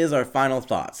 this is our final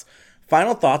thoughts.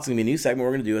 Final thoughts is going to be a new segment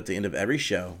we're going to do at the end of every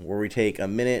show where we take a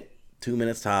minute, 2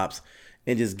 minutes tops,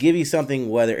 and just give you something,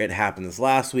 whether it happened this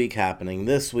last week, happening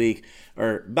this week,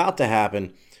 or about to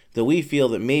happen, that we feel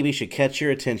that maybe should catch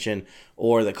your attention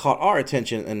or that caught our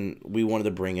attention and we wanted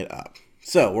to bring it up.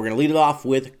 So we're going to lead it off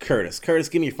with Curtis. Curtis,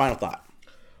 give me your final thought.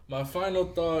 My final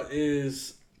thought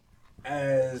is,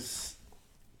 as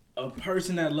a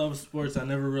person that loves sports, I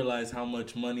never realized how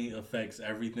much money affects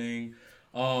everything.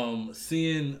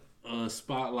 Seeing a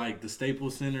spot like the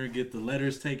Staples Center get the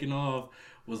letters taken off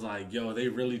was like, yo, they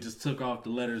really just took off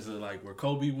the letters of like where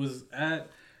Kobe was at.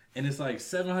 And it's like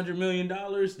 $700 million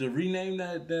to rename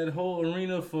that whole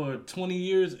arena for 20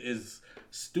 years is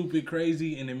stupid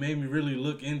crazy. And it made me really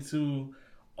look into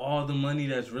all the money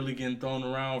that's really getting thrown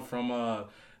around from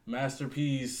Master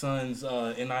P's son's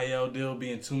NIL deal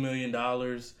being $2 million.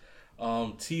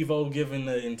 TiVo giving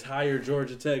the entire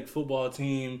Georgia Tech football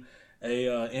team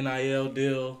a NIL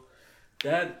deal.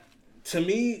 That, to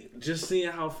me, just seeing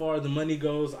how far the money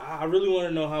goes, I really want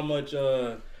to know how much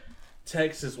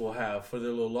Texas will have for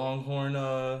their little Longhorn,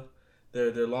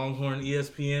 their Longhorn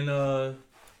ESPN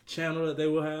channel that they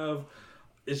will have.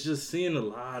 It's just seeing a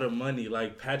lot of money.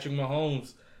 Like Patrick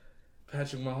Mahomes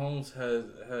has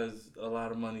a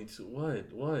lot of money too.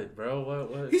 What, bro?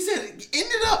 What? He said, end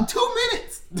it up 2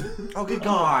 minutes. Oh, good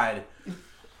God.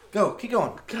 Go, keep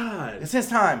going. God. It's his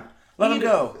time. Let him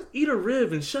go. Eat a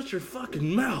rib and shut your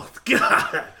fucking mouth.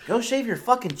 God. Go shave your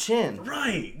fucking chin.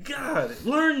 Right. God.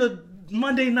 Learn the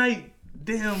Monday night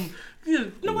damn.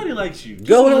 Nobody likes you.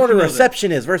 Go in order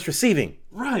reception is versus receiving.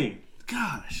 Right.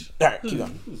 Gosh. All right, keep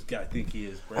going. Who's this guy think he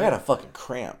is, bro? I got a fucking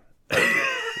cramp.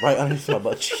 Right underneath my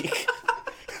butt cheek.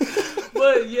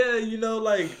 But yeah,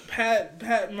 like Pat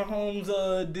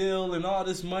Mahomes' deal and all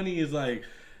this money is like,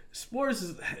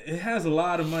 sports it has a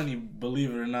lot of money, believe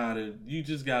it or not. You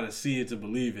just gotta see it to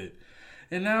believe it.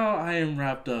 And now I am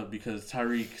wrapped up because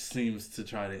Tyreek seems to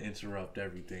try to interrupt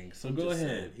everything. So go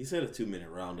ahead. He said a 2-minute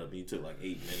roundup. He took like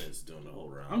 8 minutes doing the whole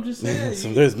round. I'm just saying.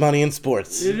 So there's money in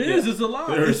sports. It is. It's a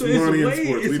lot. There's money in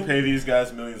sports. We pay these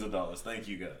guys millions of dollars. Thank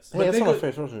you guys. Hey,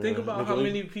 think about how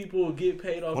many people get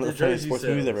paid off one their of the jersey sports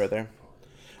sales. movies ever right there.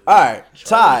 All right,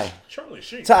 Ty. Charlie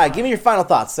Sheen. Ty, give me your final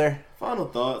thoughts, sir. Final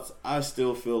thoughts. I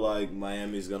still feel like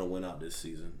Miami's going to win out this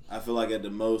season. I feel like at the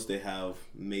most they have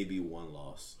maybe one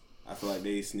loss. I feel like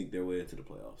they sneak their way into the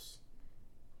playoffs.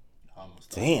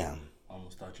 Damn. I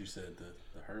almost thought you said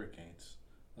the Hurricanes.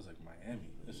 I was like, Miami.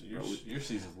 Your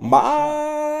season's Never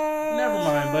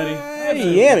mind, buddy.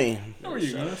 Miami. Where are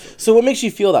you going? So what makes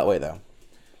you feel that way, though?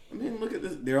 I mean, look at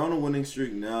this. They're on a winning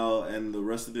streak now, and the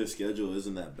rest of their schedule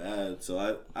isn't that bad.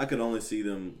 So I could only see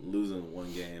them losing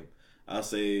one game. I'll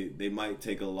say they might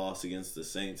take a loss against the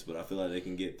Saints, but I feel like they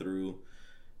can get through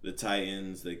the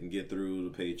Titans. They can get through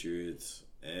the Patriots.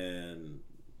 And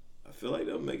I feel like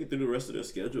they'll make it through the rest of their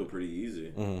schedule pretty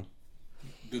easy. Mm-hmm.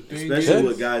 Especially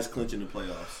with guys clinching the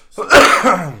playoffs. So,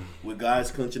 with guys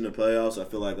clinching the playoffs, I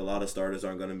feel like a lot of starters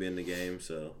aren't going to be in the game.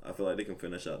 So I feel like they can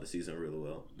finish out the season really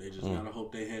well. They just got to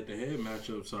hope they head-to-head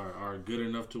matchups are good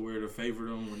enough to where to favor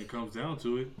them when it comes down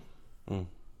to it.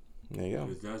 There you go.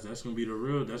 That's going to be the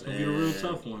real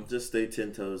tough one. Just stay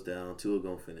 10 toes down. Tua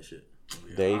going to finish it.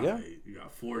 There you go. Right. You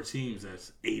got 4 teams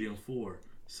that's 8-4.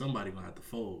 Somebody gonna have to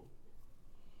fold.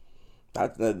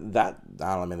 That I don't know.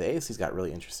 I mean, the AFC's got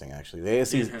really interesting actually. The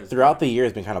AFC throughout the year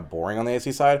has been kind of boring on the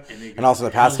AFC side, and also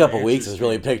the past couple weeks has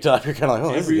really picked up. You're kind of like,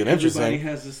 oh, this is getting interesting. Everybody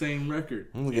has the same record.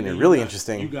 This is getting really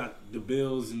interesting. You got the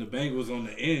Bills and the Bengals on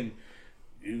the end.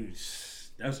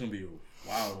 That's gonna be a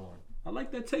wild one. I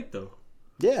like that take though.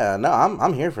 Yeah, no,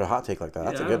 I'm here for a hot take like that.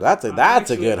 That's a good hot take.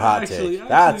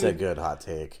 That's a good hot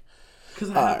take.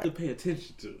 Because I have to pay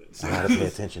attention to it. I got to pay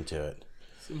attention to it.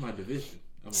 It's in my division.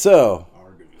 So,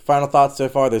 final thoughts so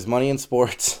far. There's money in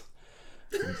sports.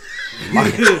 You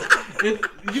gotta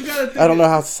think I don't know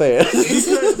how to say it.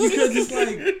 because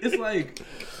it's like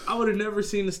I would have never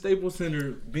seen the Staples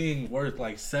Center being worth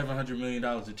like $700 million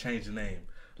to change the name.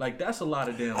 Like, that's a lot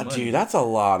of damn money. Dude, that's a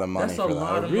lot of money. That's a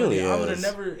lot of really money. is. I would have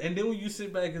never. And then when you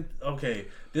sit back and okay,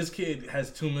 this kid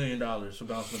has $2 million for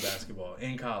bouncing the basketball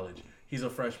in college. He's a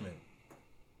freshman.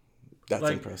 That's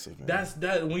impressive, man. That's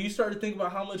when you start to think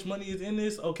about how much money is in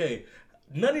this. Okay,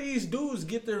 none of these dudes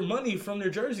get their money from their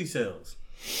jersey sales.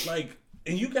 Like,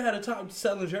 and you got a top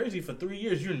selling jersey for 3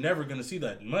 years. You're never gonna see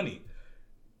that money.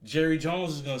 Jerry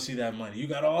Jones is gonna see that money. You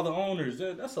got all the owners.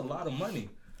 That's a lot of money.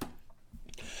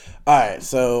 All right,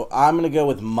 so I'm going to go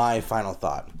with my final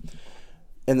thought.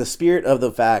 In the spirit of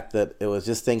the fact that it was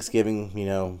just Thanksgiving,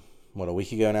 a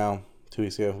week ago now, 2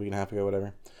 weeks ago, week and a half ago,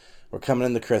 whatever. We're coming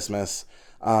into Christmas,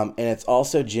 and it's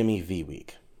also Jimmy V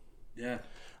week. Yeah.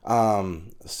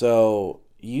 So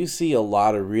you see a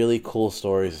lot of really cool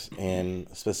stories,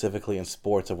 specifically in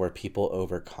sports, of where people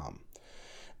overcome.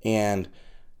 And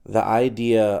the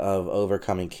idea of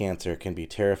overcoming cancer can be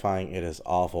terrifying. It is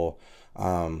awful.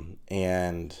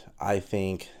 And I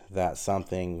think that's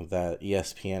something that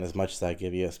ESPN, as much as I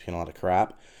give ESPN a lot of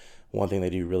crap, one thing they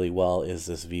do really well is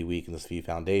this V Week and this V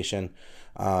Foundation.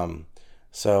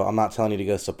 So I'm not telling you to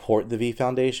go support the V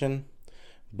Foundation,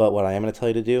 but what I am going to tell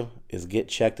you to do is get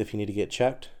checked if you need to get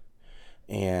checked,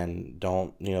 and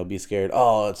don't, be scared.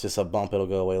 Oh, it's just a bump. It'll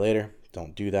go away later.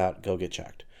 Don't do that. Go get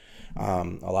checked. A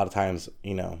lot of times,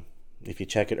 if you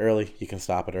check it early, you can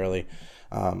stop it early.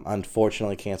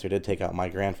 Unfortunately, cancer did take out my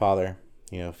grandfather,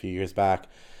 a few years back,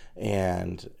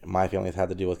 and my family's had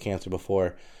to deal with cancer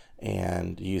before.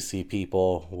 And you see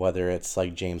people, whether it's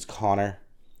like James Conner,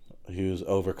 who's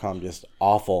overcome just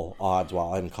awful odds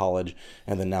while in college,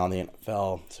 and then now in the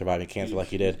NFL, surviving cancer like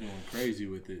he did. Going crazy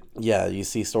with it. Yeah, you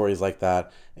see stories like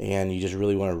that, and you just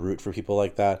really want to root for people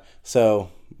like that. So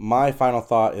my final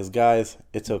thought is, guys,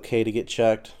 it's okay to get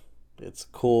checked. It's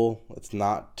cool. It's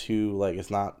not too,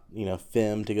 it's not,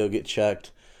 femme to go get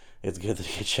checked. It's good to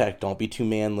get checked. Don't be too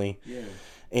manly. Yeah.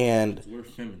 And we're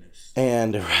feminists.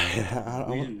 And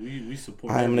we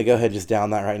support. I'm going to go ahead and just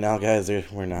down that right now, guys.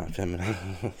 We're not feminine.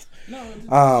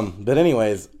 No. But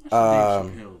anyways,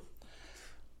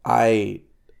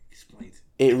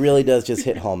 it really does just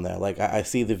hit home though. Like, I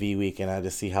see the V Week, and I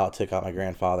just see how it took out my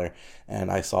grandfather, and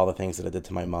I saw the things that it did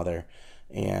to my mother,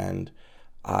 and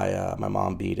my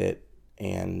mom beat it.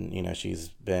 And, she's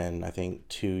been, I think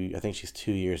she's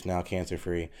 2 years now cancer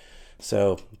free.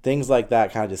 So things like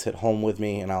that kind of just hit home with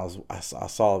me. And I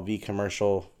saw a V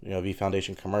commercial, V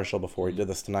Foundation commercial before we did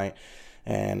this tonight.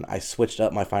 And I switched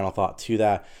up my final thought to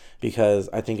that because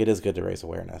I think it is good to raise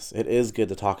awareness. It is good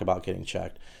to talk about getting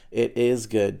checked. It is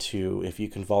good to, if you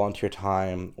can volunteer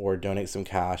time or donate some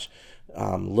cash,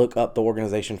 look up the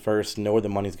organization first, know where the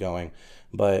money's going.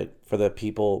 But for the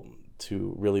people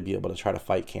to really be able to try to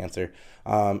fight cancer,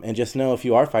 and just know if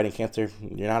you are fighting cancer,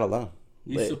 you're not alone.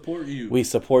 We support you. We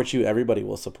support you. Everybody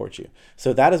will support you.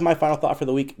 So that is my final thought for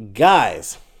the week.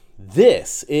 Guys,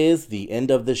 this is the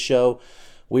end of the show.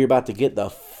 We're about to get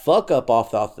the fuck up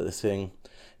off this thing.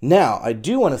 Now, I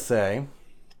do want to say,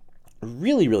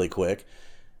 really, really quick,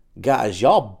 guys,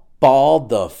 y'all balled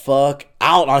the fuck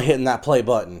out on hitting that play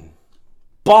button.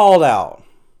 Balled out.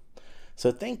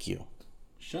 So thank you.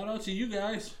 Shout out to you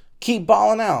guys. Keep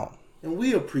balling out. And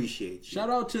we appreciate you. Shout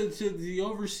out to the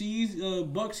overseas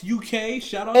Bucks UK.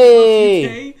 Shout out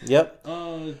to Bucks UK. Yep.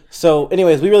 So,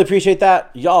 anyways, we really appreciate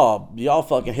that. Y'all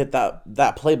fucking hit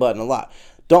that play button a lot.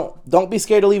 Don't be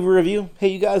scared to leave a review. Hey,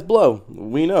 you guys blow.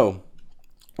 We know.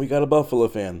 We got a Buffalo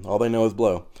fan. All they know is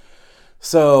blow.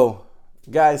 So,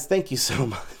 guys, thank you so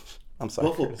much. I'm sorry.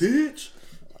 Buffalo bitch.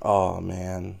 Oh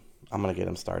man, I'm gonna get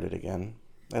him started again.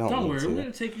 Don't worry, we're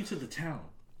gonna take you to the town.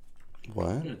 What?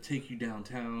 I'm going to take you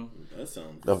downtown. That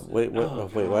sounds... Wait,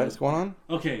 what's going on?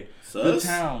 Okay, Sus? the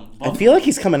town. I feel like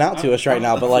he's coming out to us right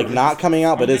now, but not coming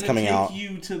out, but is coming out. I'm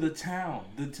going to take you to the town.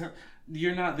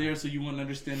 You're not there, so you wouldn't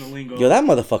understand the lingo. Yo, that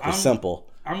motherfucker's simple.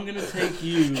 I'm going to take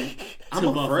you to I'm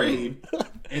Buffalo. afraid.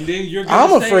 And then you're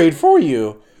I'm afraid for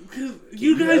you.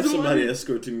 You guys have don't somebody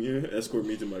escort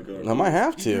me to my car. I might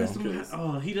have to.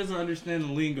 He doesn't understand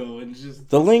the lingo and just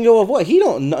The lingo of what? He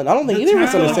don't. I don't think either of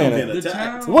us understand it. The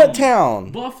town. What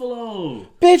town? Buffalo.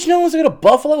 Bitch, no one's going to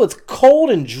Buffalo. It's cold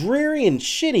and dreary and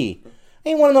shitty.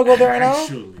 Ain't want to go there right now.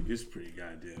 Actually, it's pretty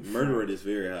goddamn. Murder rate is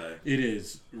very high. It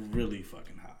is really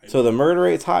fucking high. So the murder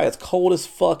rate's high. It's cold as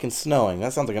fuck and snowing.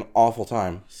 That sounds like an awful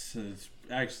time. So it's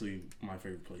actually my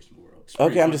favorite place in the world. It's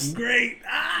Okay, I'm just great.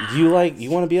 You want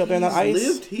to be up there in the ice?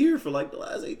 Lived here for like the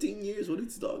last 18 years. What are you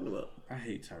talking about? I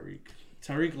hate Tyreek.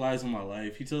 Tyreek lies on my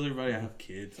life. He tells everybody I have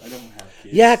kids. I don't have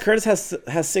kids. Yeah, Curtis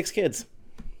has 6 kids.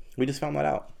 We just found that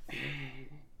out.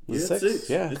 Yeah, six.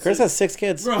 Yeah, It's Curtis 6. has 6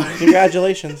 kids. Bro.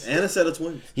 Congratulations. And a set of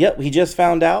twins. Yep, he just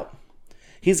found out.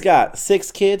 He's got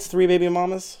 6 kids, 3 baby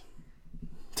mamas.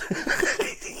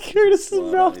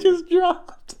 Curtis's mouth just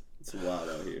dropped. It's wild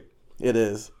out here. It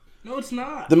is. No, it's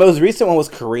not. The most recent one was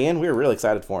Korean. We were really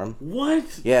excited for him.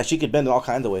 What? Yeah, she could bend in all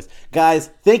kinds of ways. Guys,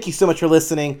 thank you so much for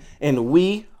listening, and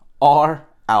we are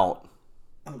out.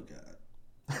 Oh,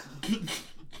 God.